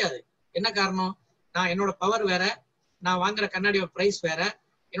 முடியாது. என்ன காரணம்? நான் என்னோட பவர் வேற, நான் வாங்குற கண்ணாடியோட பிரைஸ் வேற,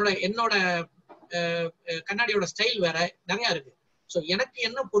 என்னோட கண்ணாடியோட ஸ்டைல் வேற, நிறைய இருக்கு. ஸோ எனக்கு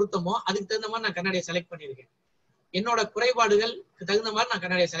என்ன பொருத்தமோ அதுக்கு தகுந்த மாதிரி நான் கண்ணாடியை செலக்ட் பண்ணியிருக்கேன். என்னோட குறைபாடுகளுக்கு தகுந்த மாதிரி நான்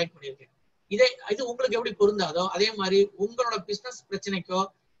கண்ணாடியை செலக்ட் பண்ணியிருக்கேன். இது உங்களுக்கு எப்படி பொருந்தாதோ அதே மாதிரி உங்களோட பிசினஸ் பிரச்சனைக்கோ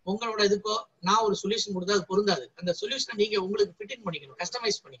உங்களோட இதுக்கோ நான் ஒரு சொல்யூஷன் கொடுத்தா அது பொருந்தாது. அந்த சொல்யூஷனை நீங்க உங்களுக்கு ஃபிட் பண்ணிக்கணும்,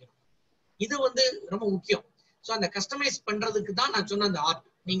 கஸ்டமைஸ் பண்ணிக்கணும். இது வந்து ரொம்ப முக்கியம். ஸோ அந்த கஸ்டமைஸ் பண்றதுக்கு தான் நான் சொன்ன அந்த ஆர்ட்.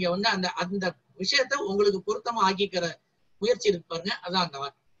 நீங்க வந்து அந்த அந்த விஷயத்த உங்களுக்கு பொருத்தமா ஆக்கிக்கிற முயற்சி இருக்கு பாருங்க, அதான் அந்த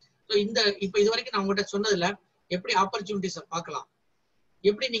ஆர்ட். ஸோ இப்ப இது வரைக்கும் நான் உங்கள்கிட்ட சொன்னதுல எப்படி ஆப்பர்ச்சுனிட்டிஸை பார்க்கலாம்,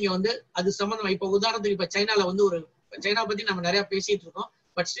 எப்படி நீங்க வந்து அது சம்பந்தமா இப்ப உதாரணத்துக்கு இப்ப சைனால வந்து சைனா பத்தி நம்ம நிறைய பேசிட்டு இருக்கோம்.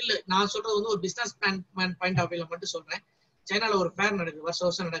 பட் ஸ்டில் நான் சொல்றது வந்து ஒரு பிசினஸ் மேன் பாயிண்ட் ஆஃப் வியூல மட்டும் சொல்றேன். சைனால ஒரு ஃபேர் நடக்குது,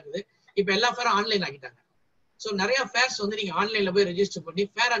 வருஷம் நடக்குது. இப்ப எல்லா ஃபேரும் ஆன்லைன் ஆகிட்டாங்க. ஸோ நிறைய ஃபேர்ஸ் வந்து நீங்க ஆன்லைன்ல போய் ரெஜிஸ்டர் பண்ணி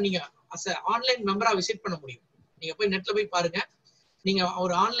ஃபேரை நீங்க ஆன்லைன் மெம்பரா விசிட் பண்ண முடியும். நீங்க போய் நெட்ல போய் பாருங்க, நீங்க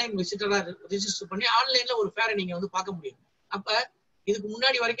ஒரு ஆன்லைன் விசிட்டரா ரெஜிஸ்டர் பண்ணி ஆன்லைன்ல ஒரு ஃபேரை நீங்க வந்து பார்க்க முடியும். அப்ப இதுக்கு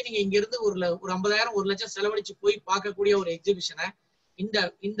முன்னாடி வரைக்கும் நீங்க இங்க இருந்து ஒரு 50,000 1 லட்சம் செலவழிச்சு போய் பார்க்கக்கூடிய ஒரு எக்ஸிபிஷனை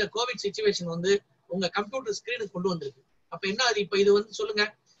இந்த கோவிட் சிச்சுவேஷன் வந்து உங்க கம்ப்யூட்டர் ஸ்கிரீனுக்கு கொண்டு வந்திருக்கு. அப்ப என்ன அது? இப்ப இது வந்து சொல்லுங்க,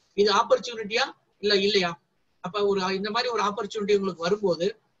 இது ஆப்பர்ச்சுனிட்டியா இல்லையா? அப்ப இந்த மாதிரி ஒரு ஆப்பர்ச்சுனிட்டி உங்களுக்கு வரும்போது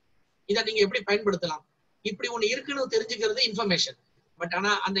இதை நீங்க எப்படி பயன்படுத்தலாம்? இப்படி ஒண்ணு இருக்குன்னு தெரிஞ்சுக்கிறது இன்ஃபர்மேஷன். பட்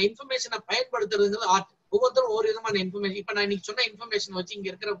ஆனா அந்த இன்ஃபர்மேஷனை பயன்படுத்துறதுங்கிறது ஆர்ட். ஒவ்வொருத்தரும் ஒவ்வொரு விதமான இன்ஃபர்மேஷன். இப்ப நான் இன்னைக்கு சொன்ன இன்ஃபர்மேஷன் வச்சு இங்க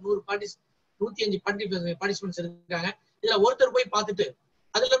இருக்கிற 105 பார்ட்டிசிபென்ட்ஸ் இருக்காங்க. இதுல ஒருத்தர் போய் பார்த்துட்டு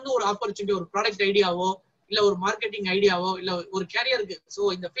அதுல இருந்து ஒரு ஆப்பர்ச்சுனிட்டி, ஒரு ப்ராடக்ட் ஐடியாவோ இல்ல ஒரு மார்க்கெட்டிங் ஐடியாவோ இல்ல ஒரு கேரியருக்கு, சோ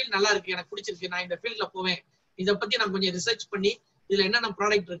இந்த ஃபீல்ட் நல்லா இருக்கு, எனக்கு பிடிச்சிருக்கு, நான் இந்த ஃபீல்ட்ல போவேன், இதை பத்தி நான் கொஞ்சம் ரிசர்ச் பண்ணி இதுல என்னென்ன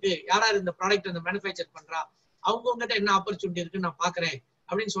ப்ராடக்ட் இருக்கு, யாராரு இந்த ப்ராடக்ட் இந்த மேனுஃபேக்சர் பண்றா, அவங்ககிட்ட என்ன ஆப்பர்ச்சுனிட்டி இருக்குன்னு நான் பாக்குறேன்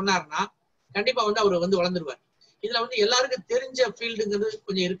அப்படின்னு சொன்னாருன்னா கண்டிப்பா வந்து அவர் வந்து வளர்ந்துருவார். இதுல வந்து எல்லாருக்கும் தெரிஞ்ச ஃபீல்டுங்கிறது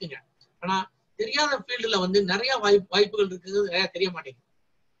கொஞ்சம் இருக்குங்க. ஆனா தெரியாத ஃபீல்டுல வந்து நிறைய வாய்ப்புகள் இருக்குது, நிறைய தெரிய மாட்டேங்குது.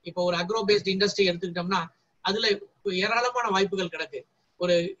 இப்போ ஒரு அக்ரோ பேஸ்ட் இண்டஸ்ட்ரி எடுத்துக்கிட்டோம்னா அதுல ஏராளமான வாய்ப்புகள் கிடக்கு.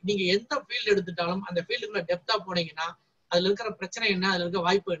 நீங்க எந்த ஃபீல்டு எடுத்துட்டாலும் அந்த ஃபீல்டுக்குள்ள டெப்தா போனீங்கன்னா அதுல இருக்கிற பிரச்சனை என்ன, அதுல இருக்க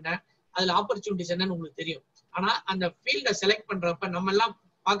வாய்ப்பு என்ன, அதுல ஆப்பர்ச்சுனிட்டிஸ் என்னன்னு உங்களுக்கு தெரியும். ஆனா அந்த ஃபீல்டை செலக்ட் பண்றப்ப நம்ம எல்லாம்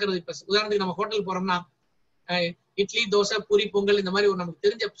பாக்குறது, இப்ப உதாரணத்துக்கு நம்ம ஹோட்டல் போறோம்னா இட்லி, தோசை, பூரி, பொங்கல் இந்த மாதிரி நமக்கு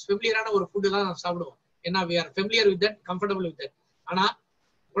தெரிஞ்ச ஃபெமிலியரான ஒரு ஃபுட்டு தான் நம்ம சாப்பிடுவோம். ஏன்னா we are familiar with that, comfortable with that. ஆனா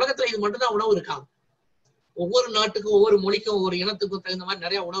உலகத்துல இது மட்டும் தான் உணவு இருக்காங்க. ஒவ்வொரு நாட்டுக்கும் ஒவ்வொரு மொழிக்கும் ஒவ்வொரு இனத்துக்கும் தகுந்த மாதிரி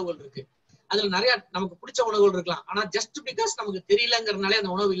நிறைய உணவுகள் இருக்கு. அதுல நிறைய நமக்கு பிடிச்ச உணவுகள் இருக்கலாம். ஆனா ஜஸ்ட் பிகாஸ் நமக்கு தெரியலங்கிறதுனாலே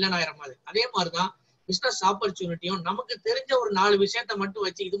அந்த உணவு இல்லைன்னு ஆயிரமாது. அதே மாதிரிதான் பிசினஸ் ஆப்பர்ச்சுனிட்டியும் நமக்கு தெரிஞ்ச ஒரு 4 விஷயத்த மட்டும்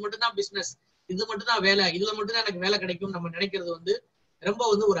வச்சு இது மட்டும் தான் பிசினஸ், இது மட்டும் தான் வேலை, இதுல மட்டும் தான் எனக்கு வேலை கிடைக்கும் நம்ம நினைக்கிறது வந்து ரொம்ப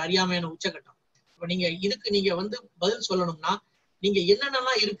வந்து ஒரு அறியாமையான உச்சகட்டம். இப்ப நீங்க இதுக்கு நீங்க வந்து பதில் சொல்லணும்னா நீங்க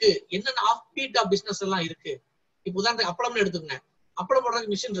என்னென்னலாம் இருக்கு, என்னென்ன ஆஃப் பீட் ஆஃப் பிசினஸ் எல்லாம் இருக்கு. இப்ப உதாரணத்துக்கு அப்பளம்னு எடுத்துக்கங்க. அப்பளம்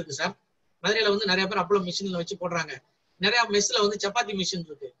போடுறதுக்கு மிஷின் இருக்கு சார். மதுரையில வந்து நிறைய பேர் அப்பளம் மிஷின்ல வச்சு போடுறாங்க. நிறைய மெஸ்ல வந்து சப்பாத்தி மிஷின்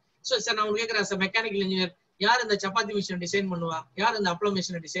இருக்கு. சோ சார் நான் கேட்கிறேன் சார், மெக்கானிக்கல் இன்ஜினியர் யார் இந்த சப்பாத்தி மிஷின் டிசைன் பண்ணுவா, யார் இந்த அப்பளம்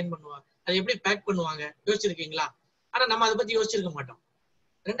மிஷினை டிசைன் பண்ணுவா, அதை எப்படி பேக் பண்ணுவாங்க யோசிச்சிருக்கீங்களா? ஆனா நம்ம அதை பத்தி யோசிச்சிருக்க மாட்டோம்.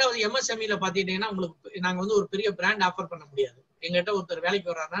 ரெண்டாவது MSMEல பாத்துக்கிட்டீங்கன்னா உங்களுக்கு நாங்க வந்து ஒரு பெரிய பிராண்ட் ஆஃபர் பண்ண முடியாது. எங்கிட்ட ஒருத்தர் வேலைக்கு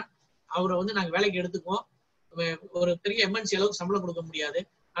வர்றாருன்னா அவரை வந்து நாங்க வேலைக்கு எடுத்துக்குவோம். ஒரு பெரிய MNC அளவுக்கு சம்பளம் கொடுக்க முடியாது.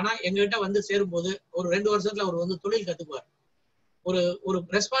 ஆனா எங்ககிட்ட வந்து சேரும்போது ஒரு 2 வருஷத்துல அவர் வந்து தொழில் கத்துக்குவார். ஒரு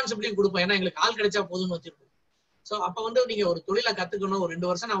ரெஸ்பான்சிபிலிட்டி கொடுப்போம். ஏன்னா எங்களுக்கு ஆள் கிடைச்சா போதும்னு வச்சிருக்கோம். சோ அப்ப வந்து நீங்க ஒரு தொழிலை கத்துக்கணும். ஒரு 2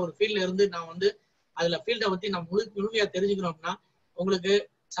 வருஷம் நான் ஒரு ஃபீல்ட்ல இருந்து நான் வந்து அதுல ஃபீல்டை பத்தி நான் முழுமையா தெரிஞ்சுக்கணும் அப்படின்னா உங்களுக்கு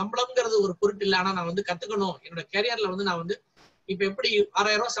சம்பளம்ங்கிறது ஒரு பொருட்டு இல்லை. ஆனா நான் வந்து கத்துக்கணும். என்னோட கேரியர்ல வந்து நான் வந்து இப்ப எப்படி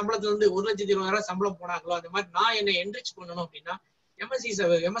 6000 ரூபாய் சம்பளத்துல இருந்து 1,20,000 சம்பளம் போனாங்களோ அந்த மாதிரி நான் என்னை என்ரிச் பண்ணணும் அப்படின்னா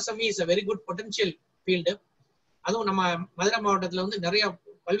MSME is a very good potential field. அதுவும் நம்ம மதுரை மாவட்டத்துல வந்து நிறைய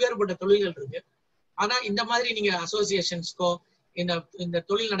பல்வேறுபட்ட தொழில்கள் இருக்கு. ஆனா இந்த மாதிரி நீங்க அசோசியேஷன்ஸ்க்கோ இந்த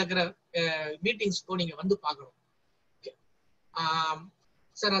தொழில் நடக்கிற மீட்டிங்ஸ்க்கோ நீங்க வந்து பார்க்கணும்.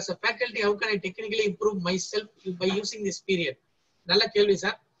 Sir, as a faculty, how can I technically improve myself by using this period? நல்ல கேள்வி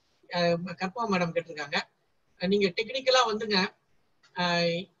சார். கற்பா மேடம் கேட்டிருக்காங்க. நீங்க டெக்னிக்கலா வந்துங்க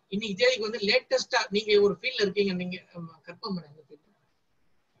இன்னைக்கு தேதிக்கு வந்து லேட்டஸ்டா நீங்க ஒரு ஃபீல்ட்ல இருக்கீங்க. நீங்க கற்பா மேடம்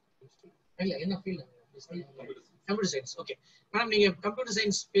இல்ல என்ன field? Computer science. Okay madam, நீங்க கம்ப்யூட்டர்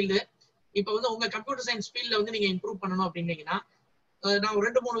சயின்ஸ் ஃபீல்டு இப்ப வந்து உங்க கம்ப்யூட்டர் சயின்ஸ் ஃபீல்ட்ல வந்து நீங்க இம்ப்ரூவ் பண்ணணும் அப்படின்னீங்கன்னா நான்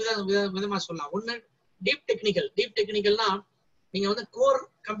 2-3 விதமா சொல்லலாம். ஒன்னு டீப் டெக்னிக்கல். டீப் டெக்னிக்கல்னா நீங்க வந்து கோர்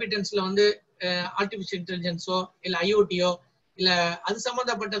கம்பிட்டன்ஸ்ல வந்து ஆர்டிபிஷியல் இன்டெலிஜென்ஸோ இல்ல IoTயோ இல்ல அது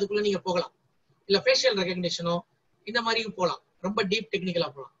சம்பந்தப்பட்டதுக்குள்ள நீங்க போகலாம். இல்ல ஃபேஷியல் ரெகக்னிஷனோ இந்த மாதிரியும் போகலாம். ரொம்ப டீப் டெக்னிக்கலா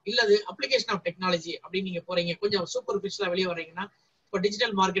போகலாம். இல்ல அது அப்ளிகேஷன் ஆஃப் டெக்னாலஜி அப்படின்னு நீங்க போறீங்க, கொஞ்சம் சூப்பர்ஃபிஷியலா வெளியே வர்றீங்கன்னா இப்போ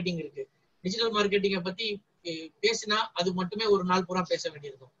டிஜிட்டல் மார்க்கெட்டிங் இருக்கு. டிஜிட்டல் மார்க்கெட்டிங்கை பத்தி பேசினா அது மட்டுமே ஒரு நாள் பூரா பேச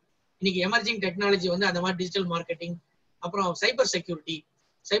வேண்டியிருக்கும். இன்னைக்கு எமர்ஜிங் டெக்னாலஜி வந்து அந்த மாதிரி டிஜிட்டல் மார்க்கெட்டிங், அப்புறம் சைபர் செக்யூரிட்டி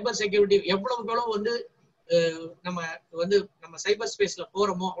எவ்வளவு வந்து நம்ம சைபர் ஸ்பேஸ்ல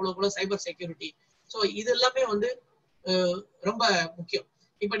போறோமோ அவ்வளவு சைபர் செக்யூரிட்டி. ஸோ இது எல்லாமே வந்து ரொம்ப முக்கியம்.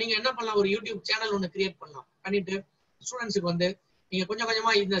 இப்ப நீங்க என்ன பண்ணலாம், ஒரு யூடியூப் சேனல் ஒன்று கிரியேட் பண்ணலாம். பண்ணிட்டு ஸ்டூடெண்ட்ஸுக்கு வந்து நீங்க கொஞ்சம்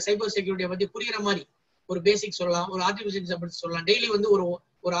கொஞ்சமா இந்த சைபர் செக்யூரிட்டியை பத்தி புரியுற மாதிரி ஒரு பேசிக் சொல்லலாம், ஒரு ஆர்டிபிஷியல் இன்டெலிஜென்ஸ் சொல்லலாம். டெய்லி வந்து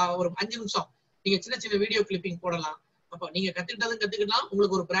ஒரு 5 நிமிஷம் நீங்க சின்ன சின்ன வீடியோ கிளிப்பிங் போடலாம். அப்ப நீங்க கத்துக்கிட்டலாம்,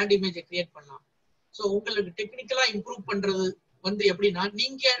 உங்களுக்கு ஒரு பிராண்ட் இமேஜை கிரியேட் பண்ணலாம். ஸோ உங்களுக்கு டெக்னிக்கலா இம்ப்ரூவ் பண்றது வந்து எப்படின்னா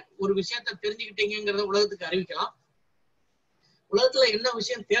நீங்க ஒரு விஷயத்த தெரிஞ்சுக்கிட்டீங்கிறத உலகத்துக்கு அறிவிக்கலாம். உலகத்துல என்ன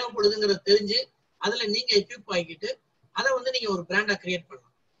விஷயம் தேவைப்படுதுங்கிறத தெரிஞ்சு அதுல நீங்க எக்யூப் ஆகிக்கிட்டு அதை வந்து நீங்க ஒரு பிராண்டா கிரியேட்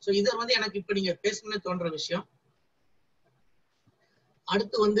பண்ணலாம். ஸோ இதை வந்து எனக்கு இப்ப நீங்க பேசணும்னு தோன்ற விஷயம்.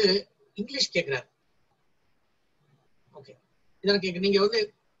 அடுத்து வந்து இங்கிலீஷ் கேட்கிறாரு. ஓகே, இதெல்லாம் கேட்க நீங்க வந்து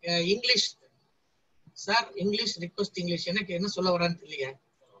English sir, English request English எனக்கு என்ன சொல்ல வரான்னு தெரியல.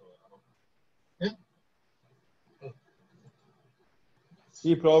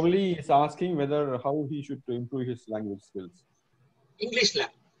 He probably is asking whether how he should improve his language skills. Englishல.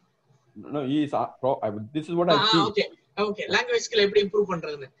 No, he is. This is what I think. Okay. Language skill எப்படி இம்ப்ரூவ்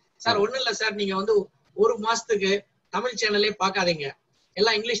பண்றதுன்னு சார் ஒண்ணும் இல்ல சார். நீங்க வந்து ஒரு மாசத்துக்கு தமிழ் சேனலே பார்க்காதீங்க,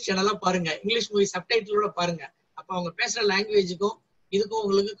 எல்லாம் இங்கிலீஷ் சேனலா பாருங்க. இங்கிலீஷ் மூவி சப்டைட்டிலோட பாருங்க. அப்ப அவங்க பேசுற லாங்குவேஜுக்கும் இதுக்கும்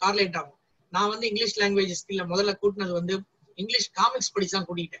உங்களுக்கு கார்லேட் ஆகும். நான் வந்து இங்கிலீஷ் லாங்குவேஜ் ஸ்கில்ல முதல்ல கூட்டினது வந்து இங்கிலீஷ் காமிக்ஸ் படிச்சுதான்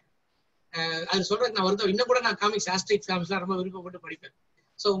கூட்டிட்டேன். அது சொல்றதுக்கு நான் வருது. இன்னும் கூட நான் காமிக்ஸ், ஆஸ்ட்ரிக்ஸ் காமிக்ஸ்லாம் ரொம்ப விருப்பப்பட்டு படிப்பேன்.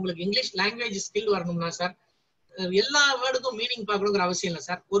 ஸோ உங்களுக்கு இங்கிலீஷ் லாங்குவேஜ் ஸ்கில் வரணும்னா சார் எல்லா வேர்டுக்கும் மீனிங் பார்க்கணுங்கிற அவசியம் இல்லை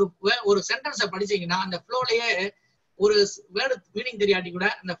சார். ஒரு சென்டென்ஸை படிச்சீங்கன்னா அந்த ஃப்ளோலயே ஒரு வேர்டு மீனிங் தெரியாட்டி கூட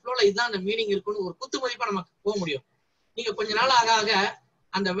அந்த ஃப்ளோல இதுதான் அந்த மீனிங் இருக்குன்னு ஒரு குத்து மதிப்பா நமக்கு போக முடியும். நீங்க கொஞ்ச நாள் ஆக ஆக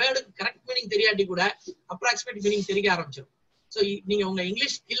அந்த வேர்டுக்கு கரெக்ட் மீனிங் தெரியாட்டி கூட அப்ராக்சிமேட் மீனிங் தெரிய ஆரம்பிச்சிடும். ஸோ நீங்க உங்க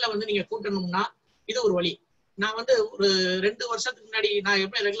இங்கிலீஷ் ஸ்கில்ல வந்து நீங்க கூட்டணும்னா இது ஒரு வழி. நான் வந்து ஒரு 2 வருஷத்துக்கு முன்னாடி நான்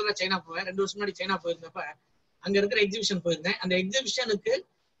எப்படி ரெகுலரா சைனா போவேன். 2 வருஷம் முன்னாடி சைனா போயிருந்தப்ப அங்க இருக்கிற எக்ஸிபிஷன் போயிருந்தேன். அந்த எக்ஸிபிஷனுக்கு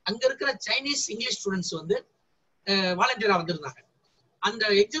அங்க இருக்கிற சைனீஸ் இங்கிலீஷ் ஸ்டூடெண்ட்ஸ் வந்து வாலண்டியரா வந்திருந்தாங்க. அந்த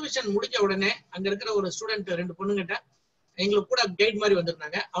எக்ஸிபிஷன் முடிஞ்ச உடனே அங்க இருக்கிற ஒரு ஸ்டூடெண்ட் 2 பொண்ணுங்கிட்ட எங்களுக்கு கூட கைட் மாதிரி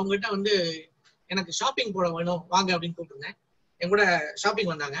வந்திருந்தாங்க. அவங்ககிட்ட வந்து எனக்கு ஷாப்பிங் போட வேணும் வாங்க அப்படின்னு கூப்பிட்டுருந்தேன். என் கூட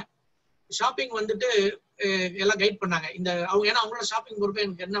ஷாப்பிங் வந்தாங்க. ஷாப்பிங் வந்துட்டு எல்லாம் கைட் பண்ணாங்க. அவங்க ஏன்னா அவங்களோட ஷாப்பிங் போறப்ப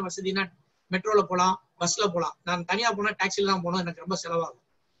எனக்கு என்ன வசதினா மெட்ரோல போகலாம், பஸ்ல போகலாம். நான் தனியா போனா டாக்ஸில தான் போனோம், எனக்கு ரொம்ப செலவாகும்.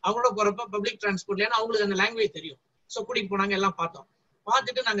 அவங்களோட போறப்ப பப்ளிக் டிரான்ஸ்போர்ட்ல ஏன்னா அவங்களுக்கு அந்த லாங்குவேஜ் தெரியும். ஸோ கூட்டிட்டு போனாங்க, எல்லாம் பார்த்தோம்.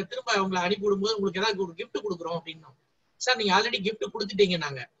 பார்த்துட்டு நாங்க திரும்ப அவங்களை அனுப்பி விடும்போது உங்களுக்கு ஏதாவது ஒரு கிஃப்ட் கொடுக்குறோம் அப்படின்னா, சார் நீங்க ஆல்ரெடி கிஃப்ட் கொடுத்துட்டீங்க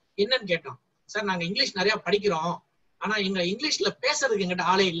நாங்க, என்னன்னு கேட்டோம். சார் நாங்க இங்கிலீஷ் நிறைய படிக்கிறோம், ஆனா எங்க இங்கிலீஷ்ல பேசுறதுக்கு எங்கிட்ட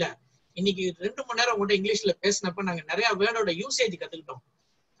ஆளே இல்ல. இன்னைக்கு 2 மணி நேரம் உங்கள்கிட்ட இங்கிலீஷ்ல பேசினப்ப நாங்க நிறைய வேர்டோட யூசேஜ் கத்துக்கிட்டோம்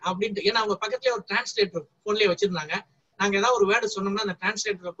அப்படின்ட்டு. ஏன்னா அவங்க பக்கத்துல ஒரு டிரான்ஸ்லேட்டர் போன்லயே வச்சிருந்தாங்க. நாங்க ஏதாவது ஒரு வேர்டு சொன்னோம்னா அந்த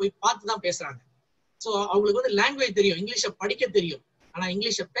டிரான்ஸ்லேட்டரை போய் பார்த்து தான் பேசுறாங்க. ஸோ அவங்களுக்கு வந்து லாங்குவேஜ் தெரியும், இங்கிலீஷை படிக்க தெரியும், ஆனா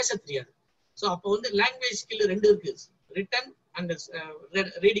இங்கிலீஷை பேச தெரியாது. ஸோ அப்போ வந்து லாங்குவேஜ் ஸ்கில் 2 இருக்கு, return and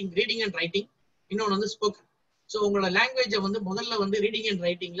reading and writing, இன்னொன்று வந்து ஸ்போக்கன். ஸோ உங்களோட லாங்குவேஜை வந்து முதல்ல வந்து ரீடிங் அண்ட்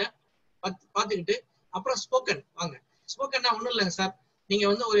ரைட்டிங்ல பார்த்துக்கிட்டு அப்புறம் ஸ்போக்கன் வாங்க. ஸ்போக்கன்னா ஒன்றும் இல்லைங்க சார், நீங்க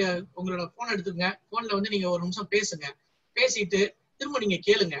வந்து ஒரு உங்களோட போன் எடுத்துக்கங்க, போன்ல வந்து நீங்க ஒரு நிமிஷம் பேசுங்க, பேசிட்டு திரும்ப நீங்க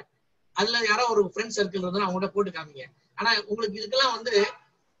கேளுங்க. அதுல யாரோ ஒரு ஃப்ரெண்ட் சர்க்கிள் இருந்தாலும் அவங்கள்ட்ட போட்டு காமிங்க. ஆனா உங்களுக்கு இதுக்கெல்லாம் வந்து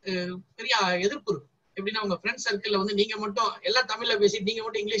பெரிய எதிர்ப்பு இருக்கும். எப்படின்னா உங்க ஃப்ரெண்ட் சர்க்கிள்ல வந்து நீங்க மட்டும் எல்லாம் தமிழ்ல பேசிட்டு நீங்க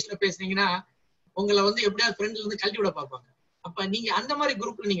மட்டும் இங்கிலீஷ்ல பேசுனீங்கன்னா உங்களை வந்து எப்படியாவது ஃப்ரெண்ட்ல இருந்து கழட்டி விட பார்ப்பாங்க. அப்ப நீங்க அந்த மாதிரி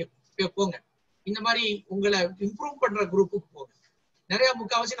குரூப்ல நீங்க போங்க. இந்த மாதிரி உங்களை இம்ப்ரூவ் பண்ற குரூப்புக்கு போங்க. நிறைய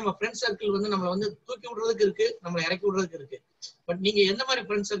முக்காவாசி நம்ம ஃப்ரெண்ட் சர்க்கிள் வந்து நம்மளை வந்து தூக்கி விடுறதுக்கு இருக்கு, நம்மளை இறக்கி விடுறதுக்கு இருக்கு. பட் நீங்க எந்த மாதிரி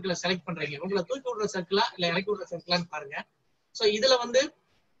ஃப்ரெண்ட் சர்க்கிளை செலக்ட் பண்றீங்க, உங்களை தூக்கி விடுற சர்க்கிளா இல்ல இறக்கி விடுற சர்க்கிளான்னு பாருங்க. ஸோ இதுல வந்து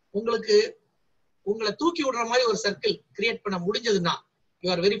உங்களுக்கு உங்களை தூக்கி விடுற மாதிரி ஒரு சர்க்கிள் கிரியேட் பண்ண முடிஞ்சதுன்னா யூ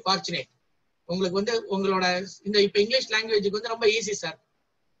ஆர் வெரி ஃபார்ச்சுனேட். உங்களுக்கு வந்து உங்களோட இந்த இப்ப இங்கிலீஷ் லாங்குவேஜுக்கு வந்து ரொம்ப ஈஸி சார்.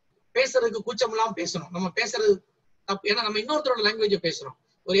 பேசுறதுக்கு கூச்சம் இல்லாம பேசணும். நம்ம பேசுறது தப்பு, ஏன்னா நம்ம இன்னொருத்தரோட லாங்குவேஜை பேசுறோம்.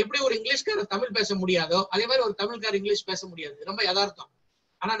 எப்படி ஒரு இங்கிலீஷ்காரர் தமிழ் பேச முடியாதோ அதே மாதிரி ஒரு தமிழ்காரர் இங்கிலீஷ் பேச முடியாது, ரொம்ப யதார்த்தம்.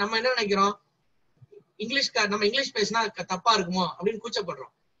 ஆனா நம்ம என்ன நினைக்கிறோம், நம்ம இங்கிலீஷ் பேசினா தப்பா இருக்குமோ அப்படின்னு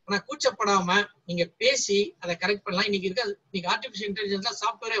கூச்சப்படுறோம். ஆனா கூச்சப்படாம நீங்க பேசி அதை கரெக்ட் பண்ணலாம். இன்னைக்கு ஆர்டிபிஷியல் இன்டெலிஜென்ஸ்ல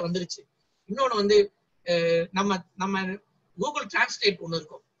சாஃப்ட்வேரே வந்துருச்சு. இன்னொன்னு வந்து நம்ம கூகுள் டிரான்ஸ்லேட் ஒண்ணு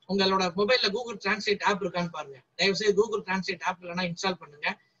இருக்கும். உங்களோட மொபைல்ல கூகுள் டிரான்ஸ்லேட் ஆப் இருக்கான்னு பாருங்க. தயவு செய்து கூகுள் டிரான்ஸ்லேட் ஆப் இல்லைன்னா இன்ஸ்டால் பண்ணுங்க.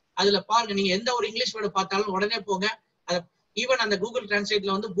 அதுல பாருங்க, நீங்க எந்த ஒரு இங்கிலீஷ் வேர்டு பார்த்தாலும் உடனே போங்க. ஈவன் அந்த கூகுள்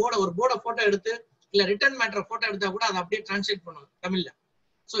டிரான்ஸ்லேட்ல வந்து ஒரு போர்டை போட்டோ எடுத்து இல்ல ரிட்டர்ன் மேட்டர் போட்டோ எடுத்தா கூட அதை அப்படியே டிரான்ஸ்லேட் பண்ணும் தமிழ்ல.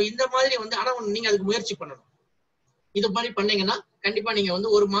 சோ இந்த மாதிரி வந்து ஆனா நீங்க அதுக்கு முயற்சி பண்ணணும். இது மாதிரி பண்ணீங்கன்னா கண்டிப்பா நீங்க வந்து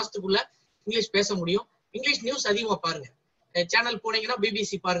 1 மாசத்துக்குள்ள இங்கிலீஷ் பேச முடியும். இங்கிலீஷ் நியூஸ் அதிகமா பாருங்க. சேனல் போனீங்கன்னா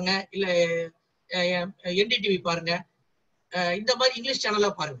பிபிசி பாருங்க, இல்ல என்டிடிவி பாருங்க. இந்த மாதிரி இங்கிலீஷ்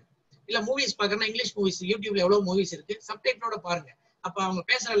சேனலா பாருங்க. இல்ல மூவிஸ் பாக்கறனா இங்கிலீஷ் மூவிஸ் யூடியூப்ல எவ்வளவு மூவிஸ் இருக்கு, சப்டைட்டிலோட பாருங்க. அப்ப அவங்க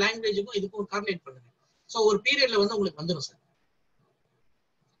பேசுற லாங்குவேஜுக்கும் இதுக்கும் கார்லேட் பண்ணுங்க. சோ ஒரு பீரியட்ல வந்து உங்களுக்கு வந்துடும் சார்.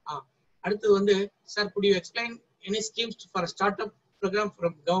 அடுத்து வந்து sir, could you explain any schemes for startup program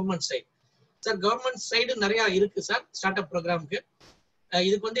from government side? Sir government side நிறைய இருக்கு சார் ஸ்டார்ட் அப் ப்ரோக்ராமுக்கு.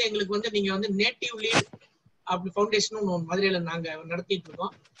 இதுக்கு வந்து எங்களுக்கு வந்து நீங்க வந்து நேட்டிவ் லீட் அப்படி ஃபவுண்டேஷன் ஒன்று மதுரையில நாங்க நடத்திட்டு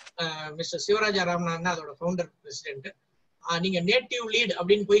இருக்கோம். மிஸ்டர் சிவராஜா ராமநாதன் அதோட ஃபவுண்டர் பிரசிடென்ட். நீங்க நேட்டிவ் லீட்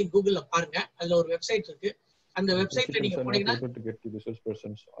அப்படின்னு போய் கூகுள்ல பாருங்க, அதுல ஒரு வெப்சைட் இருக்கு. அந்த வெப்சைட்ல நீங்க போனீங்கன்னா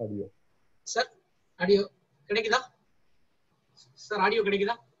சார் ஆடியோ கிடைக்குதா சார்? ஆடியோ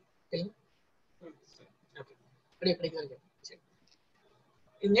கிடைக்குதா?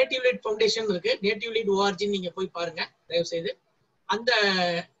 நேட்டிவ் லீட் ஃபவுண்டேஷன் இருக்கு, நேட்டிவ் லீட் ORG நீங்க போய் பாருங்க தயவு செய்து. அந்த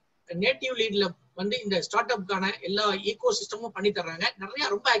நேட்டிவ் லீட்ல வந்து இந்த ஸ்டார்ட் அப்கான எல்லா ஈகோ சிஸ்டமும் பண்ணி தர்றாங்க. நிறைய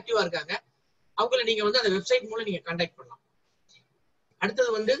ரொம்ப ஆக்டிவா இருக்காங்க. அவங்களை நீங்க வந்து அந்த வெப்சைட் மூலம் நீங்க கான்டாக்ட் பண்ணலாம். அடுத்தது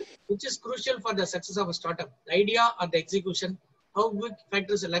வந்து which is crucial for the success of a startup, the idea or the execution, how big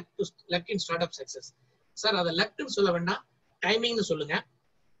factors luck in startup success. Sir அதை லக்னு சொல்ல வேண்டாம், டைமிங்னு சொல்லுங்க.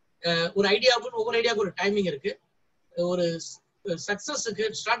 ஒரு ஐடியாவுக்கு ஒவ்வொரு ஐடியாவுக்கு ஒரு டைமிங் இருக்கு. ஒரு சக்சஸுக்கு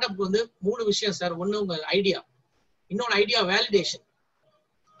ஸ்டார்ட் அப் வந்து 3 விஷயம் சார். ஒண்ணு உங்க ஐடியா, இன்னொன்று ஐடியா வேலிடேஷன்.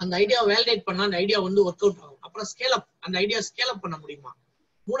 அந்த ஐடியா வேலிடேட் பண்ணா அந்த ஐடியா வந்து ஒர்க் அவுட் ஆகும். அப்புறம் ஸ்கேல் அப், அந்த ஐடியா ஸ்கேல் அப் பண்ண முடியுமா.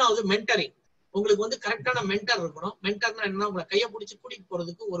 3வது மென்டரிங். உங்களுக்கு வந்து கரெக்டான மென்டர் இருக்கணும். மென்டர்னா என்னன்னா உங்களை கையை பிடிச்சி கூட்டிட்டு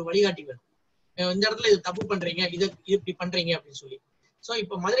போறதுக்கு ஒரு வழிகாட்டி வேணும். இந்த இடத்துல இது தப்பு பண்றீங்க, இது இப்படி பண்றீங்க அப்படின்னு சொல்லி. சோ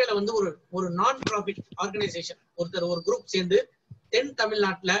இப்ப மதுரையில வந்து ஒரு நான் ப்ராஃபிட் ஆர்கனைசேஷன் ஒரு குரூப் சேர்ந்து தென்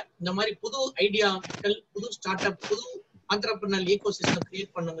தமிழ்நாட்டுல இந்த மாதிரி புது ஐடியாக்கள், புது ஸ்டார்ட் அப், புது ஆண்டர்பிரினர் ஈகோ சிஸ்டம்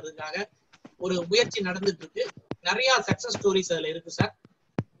கிரியேட் பண்ணுங்கிறதுக்காக ஒரு முயற்சி நடந்துட்டு இருக்கு. நிறைய சக்சஸ் ஸ்டோரிஸ் அதுல இருக்கு சார்.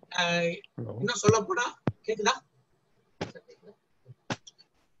 இன்னும் சொல்ல போனா கேக்குதா,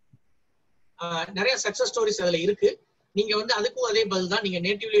 நிறைய சக்சஸ் ஸ்டோரிஸ் அதுல இருக்கு. நீங்க வந்து அதுக்கும் அதே பதில் தான். நீங்க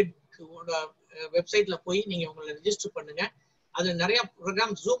நேட்டிவ் லீட் வெப்சைட்ல போய் நீங்க உங்களை ரெஜிஸ்டர் பண்ணுங்க. அது நிறைய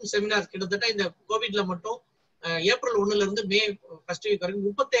ப்ரோக்ராம், ஜூம் செமினார், கிட்டத்தட்ட இந்த கோவிட்ல மட்டும் ஏப்ரல் 1ல இருந்து மே 1 வீக் வரைக்கும்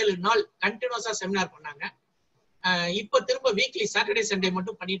 37 நாள் கண்டினியூஸா செமினார் பண்ணாங்க. இப்ப திரும்ப வீக்லி சாட்டர்டே சண்டே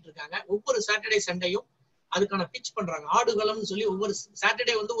மட்டும் பண்ணிட்டு இருக்காங்க. ஒவ்வொரு சாட்டர்டே சண்டேயும் அதுக்கான பிச் பண்றாங்க. ஆடுகளம்னு சொல்லி ஒவ்வொரு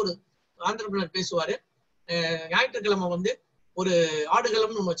சாட்டர்டே வந்து ஒரு ஆண்டர்பிரினர் பேசுவாரு. ஞாயிற்றுக்கிழமை வந்து ஒரு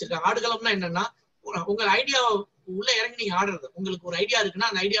ஆடுகளம்னு ஒண்ணு வச்சிருக்காங்க. ஆடுகளம்னா என்னன்னா, உங்க ஐடியா உள்ள இறங்கி நீங்க ஆடுறது. உங்களுக்கு ஒரு ஐடியா இருக்குன்னா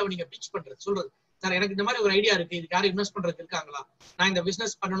அந்த ஐடியாவை நீங்க பிச் பண்றது, சொல்றது. சார் எனக்கு இந்த மாதிரி ஒரு ஐடியா இருக்கு, இதுக்கு யாரும் இன்வெஸ்ட் பண்றதுக்கு இருக்காங்களா, நான் இந்த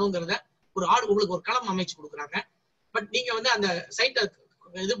பிசினஸ் பண்ணணுங்கிறத உங்களுக்கு ஒரு களம் அமைச்சு கொடுக்குறாங்க. பட் நீங்க வந்து அந்த சைட்டை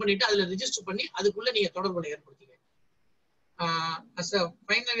இது பண்ணிட்டு அதுல ரிஜிஸ்டர் பண்ணி அதுக்குள்ள நீங்க தொடர்புகளை ஏற்படுத்திங்க. as a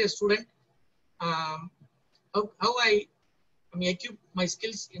final year student, how I equip my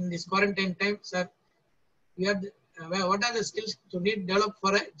skills in this quarantine time, sir. We are what are the skills to need develop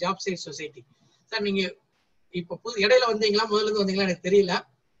for a job site society? Sir, நீங்க இப்போ இடையில வந்தீங்களா, முதல்ல இருந்து வந்தீங்களா எனக்கு தெரியல.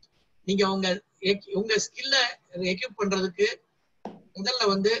 நீங்க உங்க ஸ்கில்ல எக்யூப் பண்றதுக்கு முதல்ல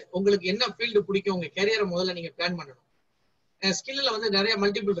வந்து உங்களுக்கு என்ன ஃபீல்டு பிடிக்கும், உங்க கேரியரை முதல்ல நீங்க பிளான் பண்ணணும். ஸ்கில்ல வந்து நிறைய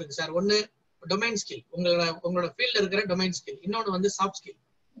மல்டிபிள் இருக்கு சார். ஒன்னு டொமைன் ஸ்கில், உங்களோட ஃபீல்ட்ல இருக்கிற டொமைன் ஸ்கில். இன்னொன்னு வந்து சாஃப்ட் ஸ்கில்.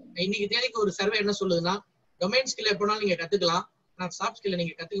 இன்னைக்கு தேதிக்கு ஒரு சர்வே என்ன சொல்லுதுன்னா, டொமைன் ஸ்கில் எப்போனாலும் நீங்க கத்துக்கலாம், ஆனா சாஃப்ட் ஸ்கில்ல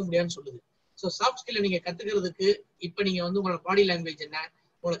நீங்க கத்துக்க முடியாதுன்னு சொல்லுது. ஸோ சாஃப்ட் ஸ்கில்ல நீங்க கத்துக்கிறதுக்கு இப்ப நீங்க வந்து உங்களோட பாடி லாங்குவேஜ் என்ன,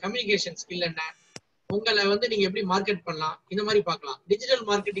 உங்களோட கம்யூனிகேஷன் ஸ்கில் என்ன, உங்களை வந்து நீங்க எப்படி மார்க்கெட் பண்ணலாம், இந்த மாதிரி பார்க்கலாம். டிஜிட்டல்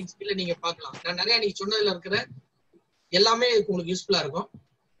மார்க்கெட்டிங் ஸ்கில்ல நீங்க பார்க்கலாம். நான் நிறைய நீங்க சொன்னதுல இருக்கிற எல்லாமே உங்களுக்கு யூஸ்ஃபுல்லா இருக்கும்.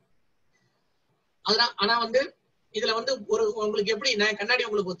 அதெல்லாம் ஆனா வந்து இதுல வந்து உங்களுக்கு எப்படி கண்ணாடி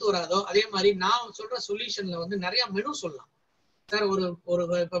உங்களுக்கு ஒத்து வராதோ அதே மாதிரி நான் சொல்ற சொல்யூஷன்ல வந்து நிறைய மெனு சொல்லலாம் சார்.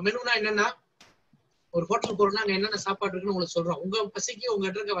 இப்ப மெனுனா என்னன்னா, ஒரு ஹோட்டல் போறோம்னா அங்க என்னென்ன சாப்பாடு இருக்குன்னு உங்களுக்கு சொல்றோம். உங்க பசிக்கு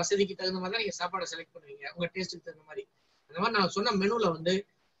உங்ககிட்ட இருக்க வசதிக்கு தகுந்த மாதிரி தான் நீங்க சாப்பாடை செலக்ட் பண்ணுவீங்க, உங்க டேஸ்ட்டுக்கு தகுந்த மாதிரி. அந்த மாதிரி நான் சொன்ன மெனுல வந்து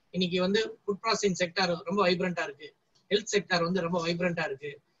இன்னைக்கு வந்து ஃபுட் ப்ராசஸிங் செக்டார் ரொம்ப வைப்ரண்டா இருக்கு, ஹெல்த் செக்டார் வந்து ரொம்ப வைப்ரண்டா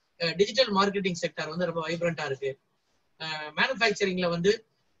இருக்கு, டிஜிட்டல் மார்க்கெட்டிங் செக்டார் வந்து ரொம்ப வைப்ரண்டா இருக்கு, மேனுஃபேக்சரிங்ல வந்து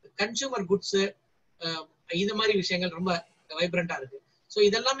கன்சூமர் குட்ஸ் இது மாதிரி விஷயங்கள் ரொம்ப வைப்ரண்டா இருக்கு. ஸோ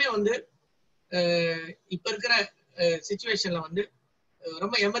இதெல்லாமே வந்து இப்ப இருக்கிற சிச்சுவேஷன்ல வந்து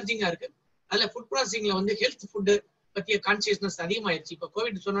ரொம்ப எமர்ஜிங்கா இருக்கு. அதுல ஃபுட் ப்ராசஸிங்ல வந்து ஹெல்த் ஃபுட் பத்திய கான்சியஸ்னஸ் அதிகமாயிருச்சு. இப்ப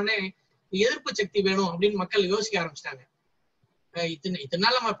கோவிட் சொன்னோடனே எதிர்ப்பு சக்தி வேணும் அப்படின்னு மக்கள் யோசிக்க ஆரம்பிச்சிட்டாங்க. இத்தனை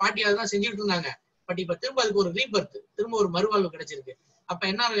நாள் நம்ம பாட்டியாவது தான் செஞ்சுட்டு இருந்தாங்க. பட் இப்ப திரும்ப அதுக்கு ஒரு ரீபர்த், திரும்ப ஒரு மறுவாழ்வு கிடைச்சிருக்கு. அப்ப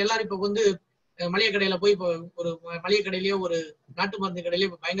என்ன எல்லாரும் இப்ப வந்து மளிகை கடையில போய் இப்போ ஒரு மளிகை கடையிலயோ ஒரு நாட்டு மருந்து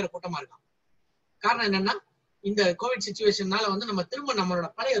கடையிலயோ பயங்கர கூட்டமா இருக்கான். காரணம் என்னன்னா, இந்த கோவிட் சிச்சுவேஷன்னால வந்து நம்ம திரும்ப நம்மளோட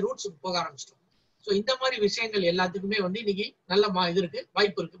பழைய ரூட்ஸுக்கு போக ஆரம்பிச்சிட்டோம். ஸோ இந்த மாதிரி விஷயங்கள் எல்லாத்துக்குமே வந்து இன்னைக்கு நல்ல இது இருக்கு,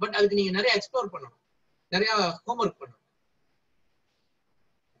 வாய்ப்பு இருக்கு. பட் அதுக்கு நீங்க நிறைய எக்ஸ்ப்ளோர் பண்ணணும், நிறைய ஹோம்ஒர்க் பண்ணணும்.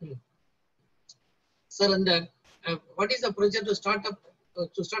 சார், இந்த what is the project to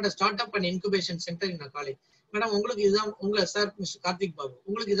start a start up and incubation centre in college? Madam, உங்களுக்கு இதுதான் உங்களை சார் மிஸ்டர் கார்த்திக் பாபு,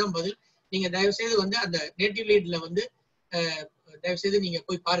 உங்களுக்கு இதுதான் பதில். நீங்க தயவு செய்து வந்து அந்த நேட்டிவ் லீட்ல வந்து தயவு செய்து நீங்க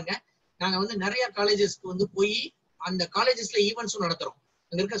போய் பாருங்க. நாங்க வந்து நிறைய காலேஜஸ்க்கு வந்து போய் அந்த காலேஜஸ்ல ஈவெண்ட்ஸும் நடத்துறோம்.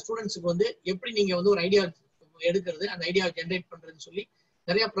 அங்க இருக்க ஸ்டூடெண்ட்ஸுக்கு வந்து எப்படி நீங்க வந்து ஒரு ஐடியா எடுக்கிறது, அந்த ஐடியா ஜென்ரேட் பண்றதுன்னு சொல்லி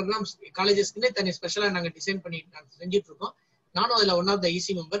நிறைய ப்ரோக்ராம்ஸ் காலேஜஸ்க்குன்னே தனி ஸ்பெஷலா நாங்க டிசைன் பண்ணி செஞ்சுட்டு இருக்கோம். நானும் அதுல one of the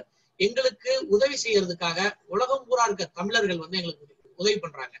easy member. எங்களுக்கு உதவி செய்யறதுக்காக உலகம் பூரா இருக்க தமிழர்கள் வந்து எங்களுக்கு உதவி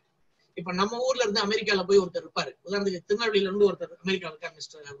பண்றாங்க. இப்ப நம்ம ஊர்ல இருந்து அமெரிக்கால போய் ஒருத்தர் இருப்பாரு. உதாரணத்துக்கு திருநெல்வேலியில இருந்து ஒருத்தர் அமெரிக்கால இருக்கார்,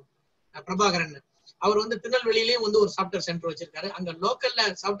 மிஸ்டர் பிரபாகரன். அவர் வந்து திருநெல்வேலியிலேயும் வந்து ஒரு சாஃப்ட்வேர் சென்டர் வச்சிருக்காரு. அங்க லோக்கல்ல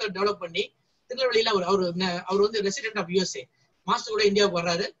சாஃப்ட்வேர் டெவலப் பண்ணி திருநெல்வேலியில அவர் வந்து ரெசிடென்ட் ஆஃப் யூஎஸ்ஏ, மாஸ்டர் கூட இந்தியாவுக்கு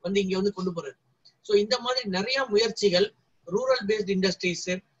வர்றாரு, வந்து இங்க வந்து கொண்டு போறாரு. ஸோ இந்த மாதிரி நிறைய முயற்சிகள் rural paste industries,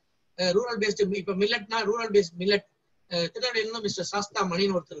 rural paste இப்ப மில்லட்னா ரூரல் பேஸ்ட் மில்லட். திருநெல்வேலியில மிஸ்டர் சாஸ்தா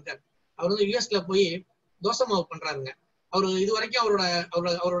மணின்னு ஒருத்தர் இருக்காரு. அவர் வந்து யூஎஸ்ல போய் தோசை மாவு பண்றாருங்க. அவரு இது வரைக்கும்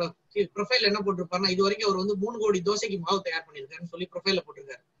அவரோட ப்ரொஃபைல் என்ன போட்டிருப்பாருன்னா, இது வரைக்கும் அவர் வந்து 3 கோடி தோசைக்கு மாவு தயார் பண்ணிருக்காருன்னு சொல்லி ப்ரொஃபைல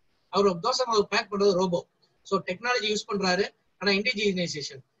போட்டிருக்காரு. அவர் தோசை மாவு பேக் பண்றது ரோபோ. ஸோ டெக்னாலஜி யூஸ் பண்றாரு, ஆனா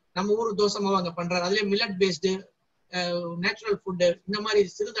இண்டிஜினைசேஷன் நம்ம ஊர் தோசை மாவு அங்க பண்றாரு. அதுலயே மில்லட் பேஸ்டு நேச்சுரல் ஃபுட்டு இந்த மாதிரி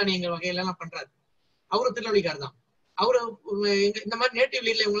சிறுதானியங்கள் வகையில எல்லாம் பண்றாரு. அவரு திருநெல்வேலிக்கார் தான். அவரு இந்த மாதிரி நேட்டிவ்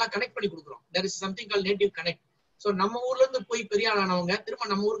லீட்ல இவங்க எல்லாம் கனெக்ட் பண்ணி கொடுக்குறோம். There is something call native connect. So நம்ம ஊர்ல இருந்து போய் பெரிய ஆளானவங்க திரும்ப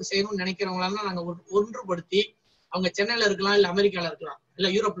நம்ம ஊருக்கு செய்யணும்னு நினைக்கிறவங்களெல்லாம் நாங்க ஒன்றுபடுத்தி, அவங்க சென்னையில இருக்கலாம், இல்ல அமெரிக்கால இருக்கலாம், இல்ல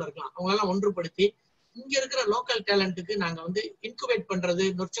யூரோப்ல இருக்கலாம், அவங்களெல்லாம் ஒன்றுபடுத்தி இங்க இருக்கிற லோக்கல் டேலண்ட்டுக்கு நாங்க வந்து இன்குபேட் பண்றது,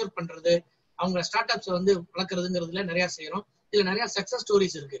 நொர்ச்சர் பண்றது, அவங்க ஸ்டார்ட் அப்ஸ் வந்து வளர்க்கறதுங்கிறதுல நிறைய செய்யறோம். இதுல நிறைய சக்சஸ்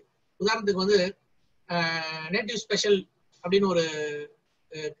ஸ்டோரிஸ் இருக்கு. உதாரணத்துக்கு வந்து நேட்டிவ் ஸ்பெஷல் அப்படின்னு ஒரு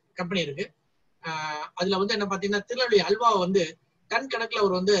கம்பெனி இருக்கு. அதுல வந்து என்ன பாத்தீங்கன்னா, திருநெல்வேலி அல்வா வந்து டன் கணக்குல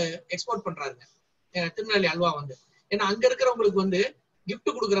அவர் வந்து எக்ஸ்போர்ட் பண்றாருங்க. திருநெல்வேலி அல்வா வந்து ஏன்னா அங்க இருக்கிறவங்களுக்கு வந்து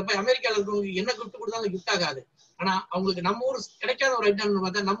கிஃப்ட் கொடுக்குறப்ப அமெரிக்கால இருக்கிறவங்களுக்கு என்ன கிஃப்ட் கொடுத்தாலும் கிஃப்ட் ஆகாது. ஆனா அவங்களுக்கு நம்ம ஊர் கிடைக்காத ஒரு ஐட்டம்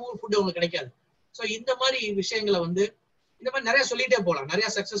பார்த்தா நம்ம ஊர் ஃபுட் அவங்களுக்கு கிடைக்காது. ஸோ இந்த மாதிரி விஷயங்களை வந்து இந்த மாதிரி நிறைய சொல்லிட்டே போகலாம். நிறைய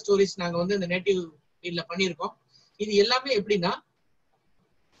சக்சஸ் ஸ்டோரிஸ் நாங்க வந்து இந்த நேட்டிவ் ஃபீல்ட்ல பண்ணியிருக்கோம். இது எல்லாமே எப்படின்னா,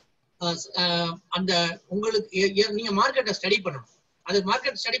 அந்த உங்களுக்கு நீங்க மார்க்கெட்டை ஸ்டடி பண்ணணும். அது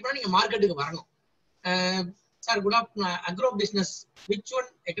மார்க்கெட் ஸ்டடி பண்ணா நீங்க மார்க்கெட்டுக்கு வரணும். Sir, good afternoon. Agro business which one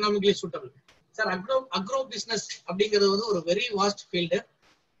economically suitable? Sir, agro business அப்படிங்கிறது வந்து ஒரு வெரி வாஸ்ட் ஃபீல்டு.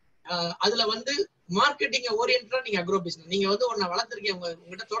 அதுல வந்து மார்க்கெட்டிங் ஓரியன்டா நீங்க அக்ரோ பிசினஸ் நீங்க வந்து ஒன்னு வளர்த்துருக்கீங்க.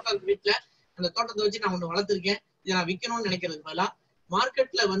 உங்ககிட்ட தோட்டம் இருக்கு வீட்டுல, அந்த தோட்டத்தை வச்சு நான் ஒன்னு வளர்த்துருக்கேன், இதை நான் விற்கணும்னு நினைக்கிறதுக்கு பதிலா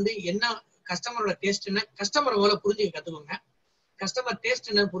மார்க்கெட்ல வந்து என்ன கஸ்டமரோட டேஸ்ட் என்ன, கஸ்டமர் முதல்ல புரிஞ்சுக்க கத்துக்கோங்க. கஸ்டமர் டேஸ்ட்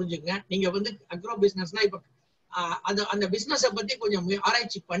என்ன புரிஞ்சுங்க. நீங்க வந்து அக்ரோ பிசினஸ்னா இப்ப அந்த பிசினஸை பத்தி கொஞ்சம்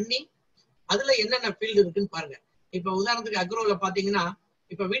ஆராய்ச்சி பண்ணி அதுல என்னென்ன ஃபீல்டு இருக்குன்னு பாருங்க. இப்ப உதாரணத்துக்கு அக்ரோல பாத்தீங்கன்னா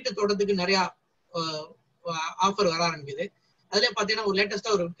இப்ப வீட்டு தோட்டத்துக்கு நிறைய ஆஃபர் வர ஆரம்பிக்குது. அதுல பாத்தீங்கன்னா ஒரு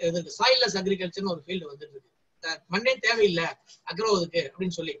லேட்டஸ்டா ஒரு இது சாயில்லெஸ் அக்ரிகல்ச்சர்னு ஒரு ஃபீல்டு வந்துட்டு இருக்கு. மண்ணே தேவையில்லை அக்ரோவுக்கு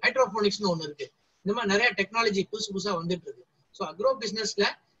அப்படின்னு சொல்லி ஹைட்ரோபோனிக்ஸ்னு ஒண்ணு இருக்கு. இந்த மாதிரி நிறைய டெக்னாலஜி புதுசா வந்துட்டு இருக்கு. ஸோ அக்ரோ பிசினஸ்ல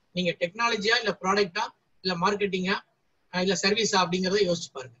நீங்க டெக்னாலஜியா இல்ல ப்ராடக்டா இல்ல மார்க்கெட்டிங்கா இல்ல சர்வீஸா அப்படிங்கறத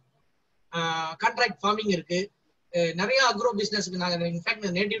யோசிச்சு பாருங்க. கான்ட்ராக்ட் ஃபார்மிங் இருக்கு. நிறைய அக்ரோ பிசினஸ்க்கு நாங்க இன்ஃபேக்ட்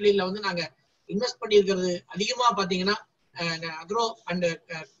நேட்டிவ்ல வந்து நாங்க இன்வெஸ்ட் பண்ணியிருக்கிறது அதிகமா பாத்தீங்கன்னா அக்ரோ அண்ட்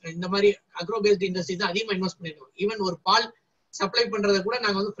இந்த மாதிரி அக்ரோ பேஸ்ட் இண்டஸ்ட்ரி தான் அதிகமா இன்வெஸ்ட் பண்ணிருக்கோம். ஈவன் ஒரு பால் சப்ளை பண்றது கூட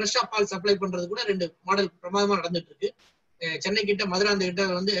நாங்க வந்து ஃப்ரெஷ்ஷா பால் சப்ளை பண்றது கூட 2 மாடல் பிரமாதமா நடந்துட்டு இருக்கு. சென்னை கிட்ட மதுராந்த கிட்ட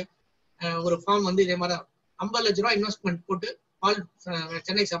வந்து ஒரு ஃபார்ம் வந்து இதே மாதிரி 50 லட்ச ரூபாய் இன்வெஸ்ட்மெண்ட் போட்டு பால்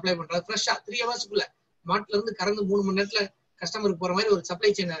சென்னை சப்ளை பண்றாரு. ஃப்ரெஷ்ஷா 3 ஹவர்ஸ்க்குள்ள மாட்டுல இருந்து கறந்து 3 மணி நேரத்துல கஸ்டமருக்கு போற மாதிரி ஒரு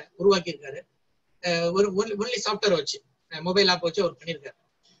சப்ளை செயினை உருவாக்கி இருக்காரு. ஒரு ஒன்லி சாஃப்ட்வேர் வச்சு மொபைல் ஆப் வச்சு அவர் பண்ணியிருக்காரு.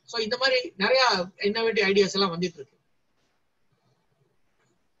 ஸோ இந்த மாதிரி நிறைய இன்னோவேட்டிவ் ஐடியாஸ் எல்லாம் வந்துட்டு இருக்கு.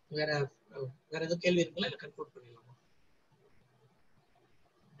 வேற எதுவும் கேள்வி இருக்குல்ல, இல்ல கன்க்ளூட் பண்ணிடலாமா?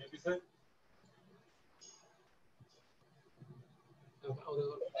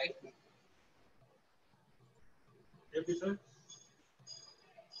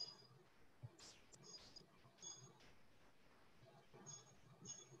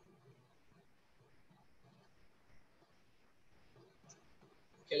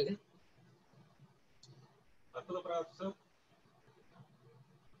 கேளுங்க.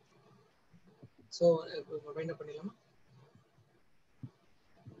 சோ வைண்ட் அப் பண்ணிடலாமா?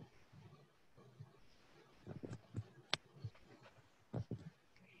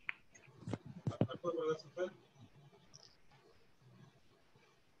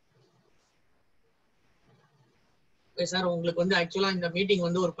 சார் உங்களுக்கு வந்து ஆக்சுவலா இந்த மீட்டிங்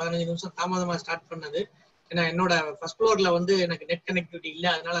வந்து ஒரு 15 நிமிஷம் தாமதமா ஸ்டார்ட் பண்ணது. ஏன்னா என்னோட ஃபர்ஸ்ட் ஃப்ளோர்ல வந்து எனக்கு நெட் கனெக்டிவிட்டி இல்லை.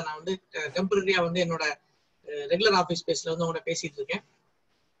 அதனால நான் வந்து டெம்பரரியா வந்து என்னோட ரெகுலர் ஆஃபீஸ் ஸ்பேஸ்ல வந்து உங்களோட பேசிட்டு இருக்கேன்.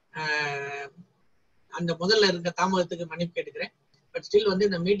 அந்த முதல்ல இருக்க தாமதத்துக்கு மன்னிப்பு கேட்டுக்கிறேன். பட் ஸ்டில் வந்து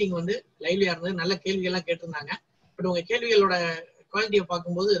இந்த மீட்டிங் வந்து லைவ்லியா இருந்தது. நல்ல கேள்விகள்லாம் கேட்டிருந்தாங்க. பட் உங்க கேள்விகளோட குவாலிட்டியை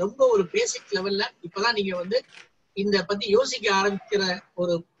பார்க்கும்போது ரொம்ப ஒரு பேசிக் லெவல்ல இப்பதான் நீங்க வந்து இந்த பத்தி யோசிக்க ஆரம்பிக்கிற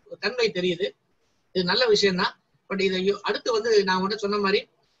ஒரு தன்மை தெரியுது. இது நல்ல விஷயம் தான். பட் இதை அடுத்து வந்து நான் வந்து சொன்ன மாதிரி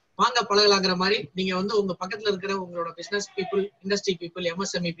வாங்க பழகலாங்கிற மாதிரி நீங்க வந்து உங்க பக்கத்துல இருக்கிற உங்களோட business people, industry people,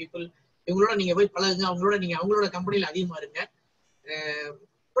 MSME people இவங்களோட நீங்க போய் பழகுங்க. அவங்களோட கம்பெனில அதிகமா இருங்க.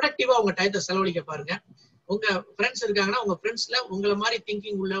 ப்ரொடக்டிவா உங்க டயத்தை செலவழிக்க பாருங்க. உங்க ஃப்ரெண்ட்ஸ் இருக்காங்கன்னா உங்க ஃப்ரெண்ட்ஸ்ல உங்களை மாதிரி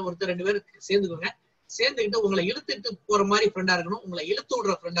திங்கிங் உள்ள ஒருத்தர் 2 பேர் சேர்ந்துக்கோங்க. சேர்ந்துக்கிட்டு உங்களை இழுத்துட்டு போற மாதிரி ஃப்ரெண்டா இருக்கணும். உங்களை இழுத்து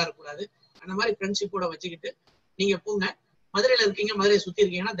விடுற ஃப்ரெண்டா இருக்கக்கூடாது. அந்த மாதிரி ஃப்ரெண்ட்ஷிப்போட வச்சுக்கிட்டு நீங்க போங்க. மதுரையில இருக்கீங்க, மதுரையை சுத்தி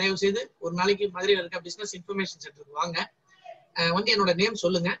இருக்கீங்கன்னா தயவு செய்து ஒரு நாளைக்கு மதுரையில இருக்க பிசினஸ் இன்ஃபர்மேஷன் சென்டருக்கு வாங்க. வந்து என்னோட நேம்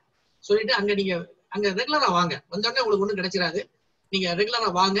சொல்லுங்க. சொல்லிட்டு அங்க ரெகுலரா வாங்க. வந்தோடனே உங்களுக்கு ஒண்ணும் கிடைச்சிடாது. நீங்க ரெகுலரா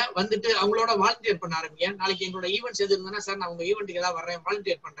வாங்க. வந்துட்டு அவங்களோட வாலண்டியர் பண்ண ஆரம்பிங்க. நாளைக்கு எங்களோட ஈவெண்ட்ஸ் எது இருந்ததுன்னா சார் நான் உங்க ஈவெண்ட்டுக்கு ஏதாவது வர்றேன்,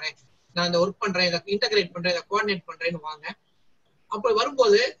 வாலண்டியர் பண்றேன், நான் இந்த ஒர்க் பண்றேன், இதை இன்டகிரேட் பண்றேன், இதை கோஆர்டினேட் பண்றேன்னு வாங்க. அப்ப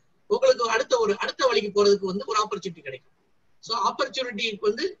வரும்போது உங்களுக்கு அடுத்த வழிக்கு போறதுக்கு வந்து ஒரு ஆப்பர்ச்சுனிட்டி கிடைக்கும். ஸோ ஆப்பர்ச்சுனிட்டிக்கு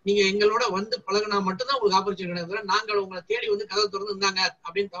வந்து நீங்க எங்களோட வந்து பழகினா மட்டும்தான் உங்களுக்கு ஆப்பர்ச்சுனிட்டி கிடையாது. நாங்கள் உங்களை தேடி வந்து கதவை திறந்து இருந்தாங்க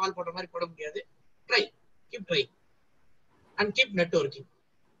அப்படின்னு சவால் போடுற மாதிரி போட முடியாது. Keep try and keep networking.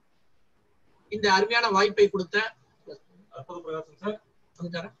 இந்த அருமையான வாய்ப்பை கொடுத்த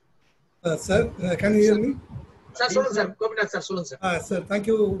sir, can you hear me? Sir, சொல்லுங்க சார். கோபிநாத் சார் சொல்லுங்க sir. Sir, thank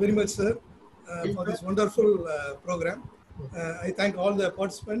you very much, sir, for this wonderful program. I thank all the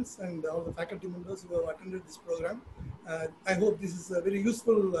participants and all the faculty members who have attended this program. I hope this is a very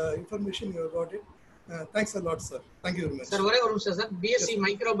useful information you have got it. Thanks a lot, sir. Thank you very much. Sir, ஒரே ஒரு நிமிஷம் sir. BSc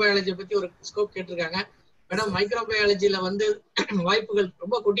microbiology பத்தி ஒரு scope கேட்டிருக்காங்க. Madam, மைக்ரோபயாலஜில வந்து வாய்ப்புகள்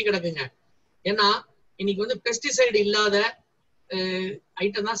ரொம்ப கொட்டி கிடக்குங்க. ஏன்னா இன்னைக்கு வந்து பெஸ்டிசைடு இல்லாத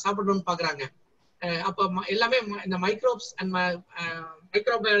ஐட்டம் தான் சாப்பிடணும்னு பாக்குறாங்க. அப்ப எல்லாமே இந்த மைக்ரோப்ஸ் அண்ட்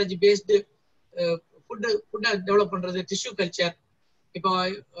மைக்ரோபயாலஜி பேஸ்டு ஃபுட்டை டெவலப் பண்றது, டிஷ்யூ கல்ச்சர், இப்போ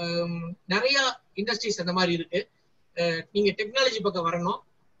நிறைய இண்டஸ்ட்ரீஸ் அந்த மாதிரி இருக்கு. நீங்க டெக்னாலஜி பக்கம் வரணும்.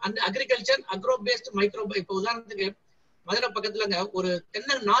 அந்த அக்ரிகல்ச்சர், அக்ரோ பேஸ்ட், மைக்ரோ, இப்போ உதாரணத்துக்கு மதுரை பக்கத்துலங்க ஒரு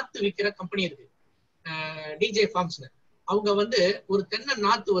தென்னை நாத்து விற்கிற கம்பெனி இருக்கு, டிஜே ஃபார்ம்ஸ்னு. அவங்க வந்து ஒரு தென்னை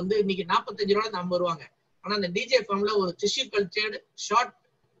நாத்து வந்து இன்னைக்கு 45 ரூபாய் 50 ரூபாங்க. ஆனா அந்த டிஜே ஃபார்ம்ல ஒரு டிஷ்யூ கல்ச்சர்டு ஷார்ட்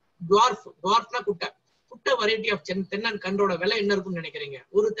டுவார்ஃப்னா குட்டை வெரைட்டி ஆஃப் தென்னங்கண்டோட விலை என்ன இருக்குன்னு நினைக்கிறீங்க?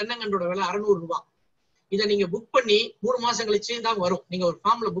 ஒரு தென்னங்கண்டோட விலை 600 ரூபாய். இதை நீங்க புக் பண்ணி 3 மாசம் கழிச்சு தான் வரும். நீங்க ஒரு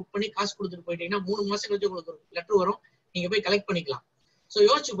ஃபார்ம்ல புக் பண்ணி காசு கொடுத்துட்டு போயிட்டீங்கன்னா 3 மாசம் கழிச்சு உங்களுக்கு ஒரு லெட்டர் வரும். நீங்க போய் கலெக்ட் பண்ணிக்கலாம். ஸோ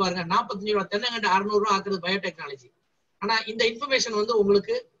யோசிச்சு பாருங்க, 45 ரூபாய் தென்னங்கண்டு 600 ரூபாய் ஆக்குறது பயோடெக்னாலஜி. ஆனா இந்த இன்ஃபர்மேஷன் வந்து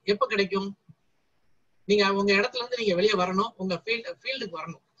உங்களுக்கு எப்ப கிடைக்கும்? நீங்க உங்க இடத்துல இருந்து நீங்க வெளியே வரணும், உங்க ஃபீல்டுக்கு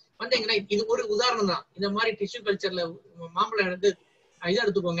வரணும். வந்தீங்கன்னா இது ஒரு உதாரணம் தான். இந்த மாதிரி டிஷ்யூ கல்ச்சர்ல மாம்பழம் இதை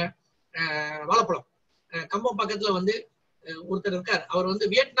எடுத்துக்கோங்க, வாழைப்பழம். கம்பம் பக்கத்துல வந்து ஒருத்தர் இருக்கார். அவர் வந்து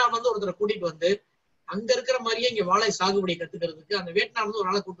வியட்நாம்ல இருந்து ஒருத்தரை கூட்டிட்டு வந்து அங்க இருக்கிற மாதிரியே இங்க வாழை சாகுபடி கத்துக்கிறதுக்கு அந்த வியட்நாம்ல இருந்து ஒரு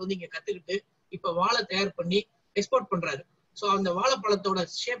ஆளை கூட்டு வந்து இங்க கத்துக்கிட்டு இப்ப வாழை தயார் பண்ணி எக்ஸ்போர்ட் பண்றாரு. சோ அந்த வாழைப்பழத்தோட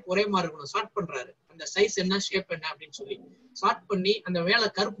ஷேப் ஒரே மாதிரி இருக்கணும், ஷார்ட் பண்றாரு. அந்த சைஸ் என்ன, ஷேப் என்ன அப்படின்னு சொல்லி ஷார்ட் பண்ணி அந்த மேல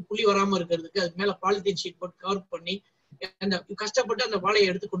கருப்பு புள்ளி வராம இருக்கிறதுக்கு அதுக்கு மேல பாலித்தீன் ஷீட் போட்டு கவர் பண்ணி அந்த கஷ்டப்பட்டு அந்த வாழையை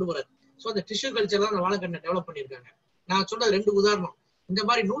எடுத்து கொண்டு வராரு. சோ அந்த டிஷ்யூ கல்ச்சர் தான் அந்த வாழைக்கண்ணை டெவலப் பண்ணிருக்காங்க. நான் சொன்ன 2 உதாரணம், இந்த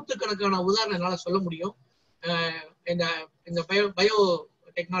மாதிரி 100கணக்கான உதாரணம் என்னால சொல்ல முடியும் இந்த இந்த பயோ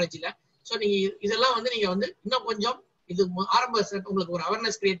டெக்னாலஜில. சோ நீங்க இதெல்லாம் வந்து நீங்க வந்து இன்னும் கொஞ்சம் இது ஆரம்ப உங்களுக்கு ஒரு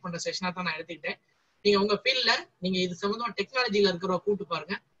அவேர்னஸ் கிரியேட் பண்ற செஷனா தான் நான் எடுத்துக்கிட்டேன். நீங்க உங்க ஃபீல்ட்ல நீங்க இது சம்பந்தமா டெக்னாலஜில இருக்கிற கூட்டு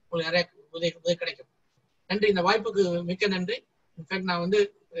பாருங்க, உங்களுக்கு நிறைய உதவி கிடைக்கும். நன்றி, இந்த வாய்ப்புக்கு மிக்க நன்றி. இன்ஃபேக்ட் நான் வந்து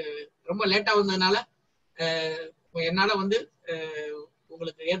ரொம்ப லேட்டா வந்ததுனால என்னால வந்து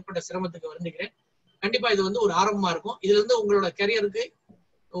உங்களுக்கு ஏற்பட்ட சிரமத்துக்கு வருந்துக்கிறேன். கண்டிப்பா இது வந்து ஒரு ஆரம்பமா இருக்கும். இதுல இருந்து உங்களோட கரியருக்கு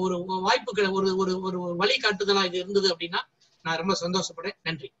ஒரு வாய்ப்பு, ஒரு ஒரு ஒரு வழிகாட்டுதலா இது இருந்தது அப்படின்னா நான் ரொம்ப சந்தோஷப்படுறேன்.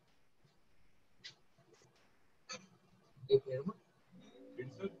 நன்றி.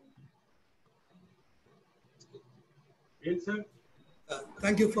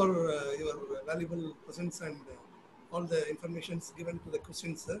 Thank you for your valuable presence and all the informations given to the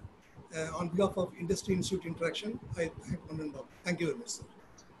questions, sir. On behalf of Industry Institute Interaction, I thank you very much, sir.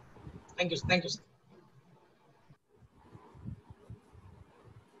 Thank you, sir.